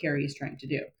understand what Carrie is trying to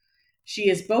do. She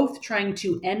is both trying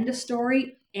to end a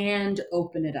story and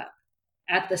open it up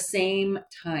at the same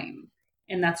time.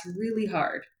 And that's really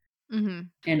hard. Mm-hmm.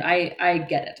 And I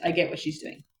get it. I get what she's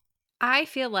doing. I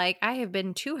feel like I have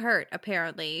been too hurt,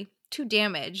 apparently, too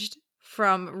damaged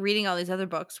from reading all these other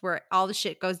books where all the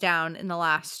shit goes down in the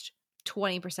last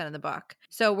 20% of the book.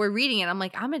 So we're reading it. I'm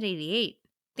like, I'm at 88.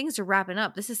 Things are wrapping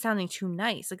up. This is sounding too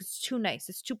nice. Like, it's too nice.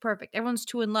 It's too perfect. Everyone's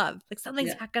too in love. Like,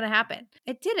 something's going to happen.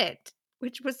 It didn't,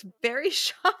 which was very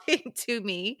shocking to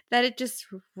me that it just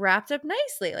wrapped up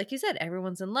nicely. Like you said,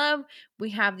 everyone's in love.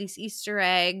 We have these Easter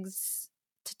eggs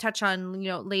to touch on,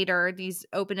 later, these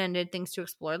open-ended things to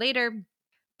explore later.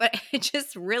 But it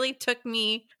just really took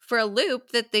me for a loop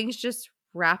that things just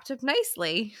wrapped up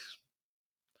nicely.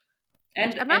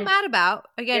 And I'm not mad about.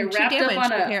 Again, too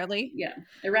damaged, apparently. Yeah.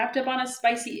 It wrapped up on a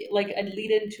spicy, like a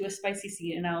lead into a spicy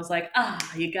scene. And I was like,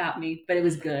 you got me. But it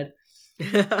was good.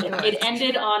 It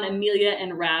ended on Amelia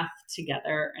and Wrath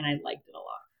together. And I liked it a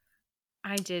lot.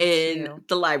 I did in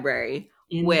the library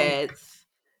with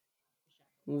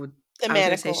the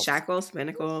manacles.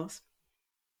 Manacles.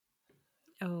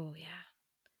 Oh, yeah.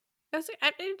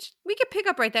 We could pick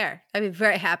up right there. I'd be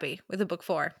very happy with a book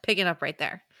 4, picking up right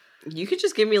there. You could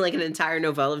just give me like an entire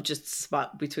novella of just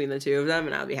spot between the two of them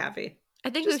and I'll be happy. I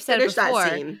think we've said it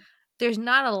before. There's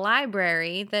not a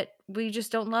library that we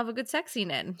just don't love a good sex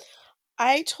scene in.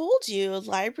 I told you,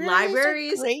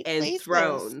 libraries and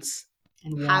thrones.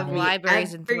 Have me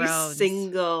libraries and thrones every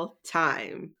single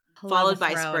time. Followed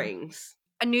by Springs.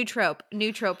 A new trope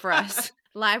for us.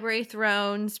 Library,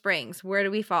 throne, Springs. Where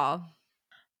do we fall?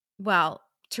 Well,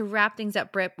 to wrap things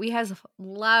up, Britt, we have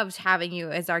loved having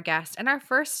you as our guest and our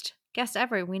first guest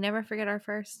ever. We never forget our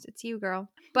first. It's you, girl.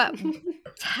 But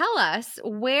tell us,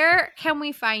 where can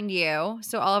we find you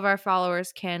so all of our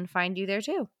followers can find you there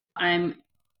too? I'm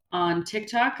on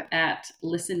TikTok at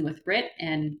Listen with Britt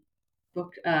and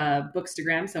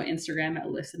Bookstagram, so Instagram at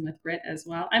Listen with Britt as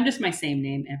well. I'm just my same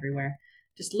name everywhere.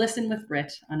 Just Listen with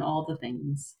Britt on all the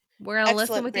things. We're going to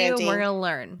listen with you and we're going to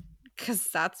learn, because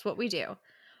that's what we do.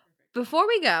 Before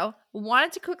we go,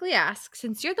 wanted to quickly ask,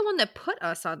 since you're the one that put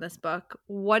us on this book,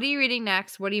 what are you reading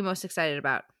next? What are you most excited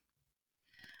about?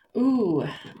 Ooh,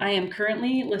 I am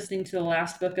currently listening to the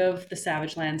last book of the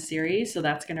Savage Land series, so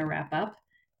that's going to wrap up.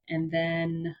 And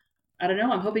then, I don't know,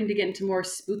 I'm hoping to get into more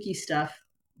spooky stuff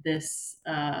this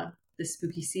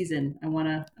spooky season. I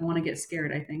want to get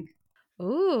scared, I think.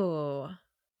 Ooh.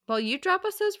 Well, you drop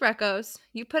us those recos.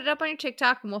 You put it up on your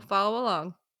TikTok and we'll follow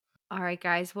along. All right,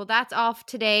 guys. Well, that's all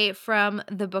today from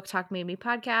the Book Talk Made Me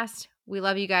podcast. We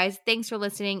love you guys. Thanks for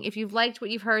listening. If you've liked what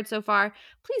you've heard so far,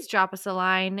 please drop us a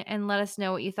line and let us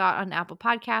know what you thought on Apple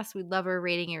Podcasts. We'd love a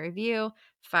rating and review.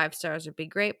 5 stars would be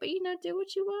great, but do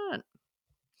what you want.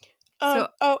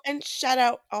 And shout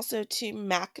out also to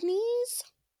Macnees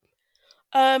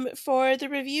for the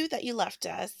review that you left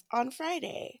us on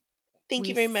Friday. Thank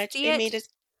you very much. It made us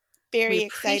very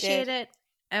excited. We appreciate it,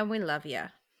 and we love you.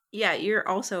 Yeah, you're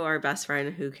also our best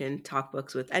friend who can talk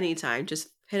books with anytime. Just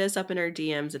hit us up in our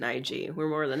DMs and IG. We're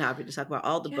more than happy to talk about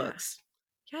all the books.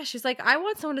 Yeah, she's like, I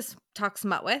want someone to talk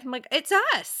smut with. I'm like, it's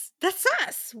us. That's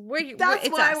us. That's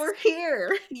why we're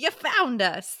here. You found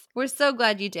us. We're so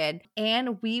glad you did.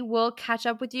 And we will catch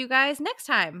up with you guys next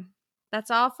time.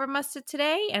 That's all from us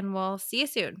today, and we'll see you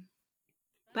soon.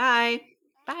 Bye.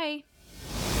 Bye.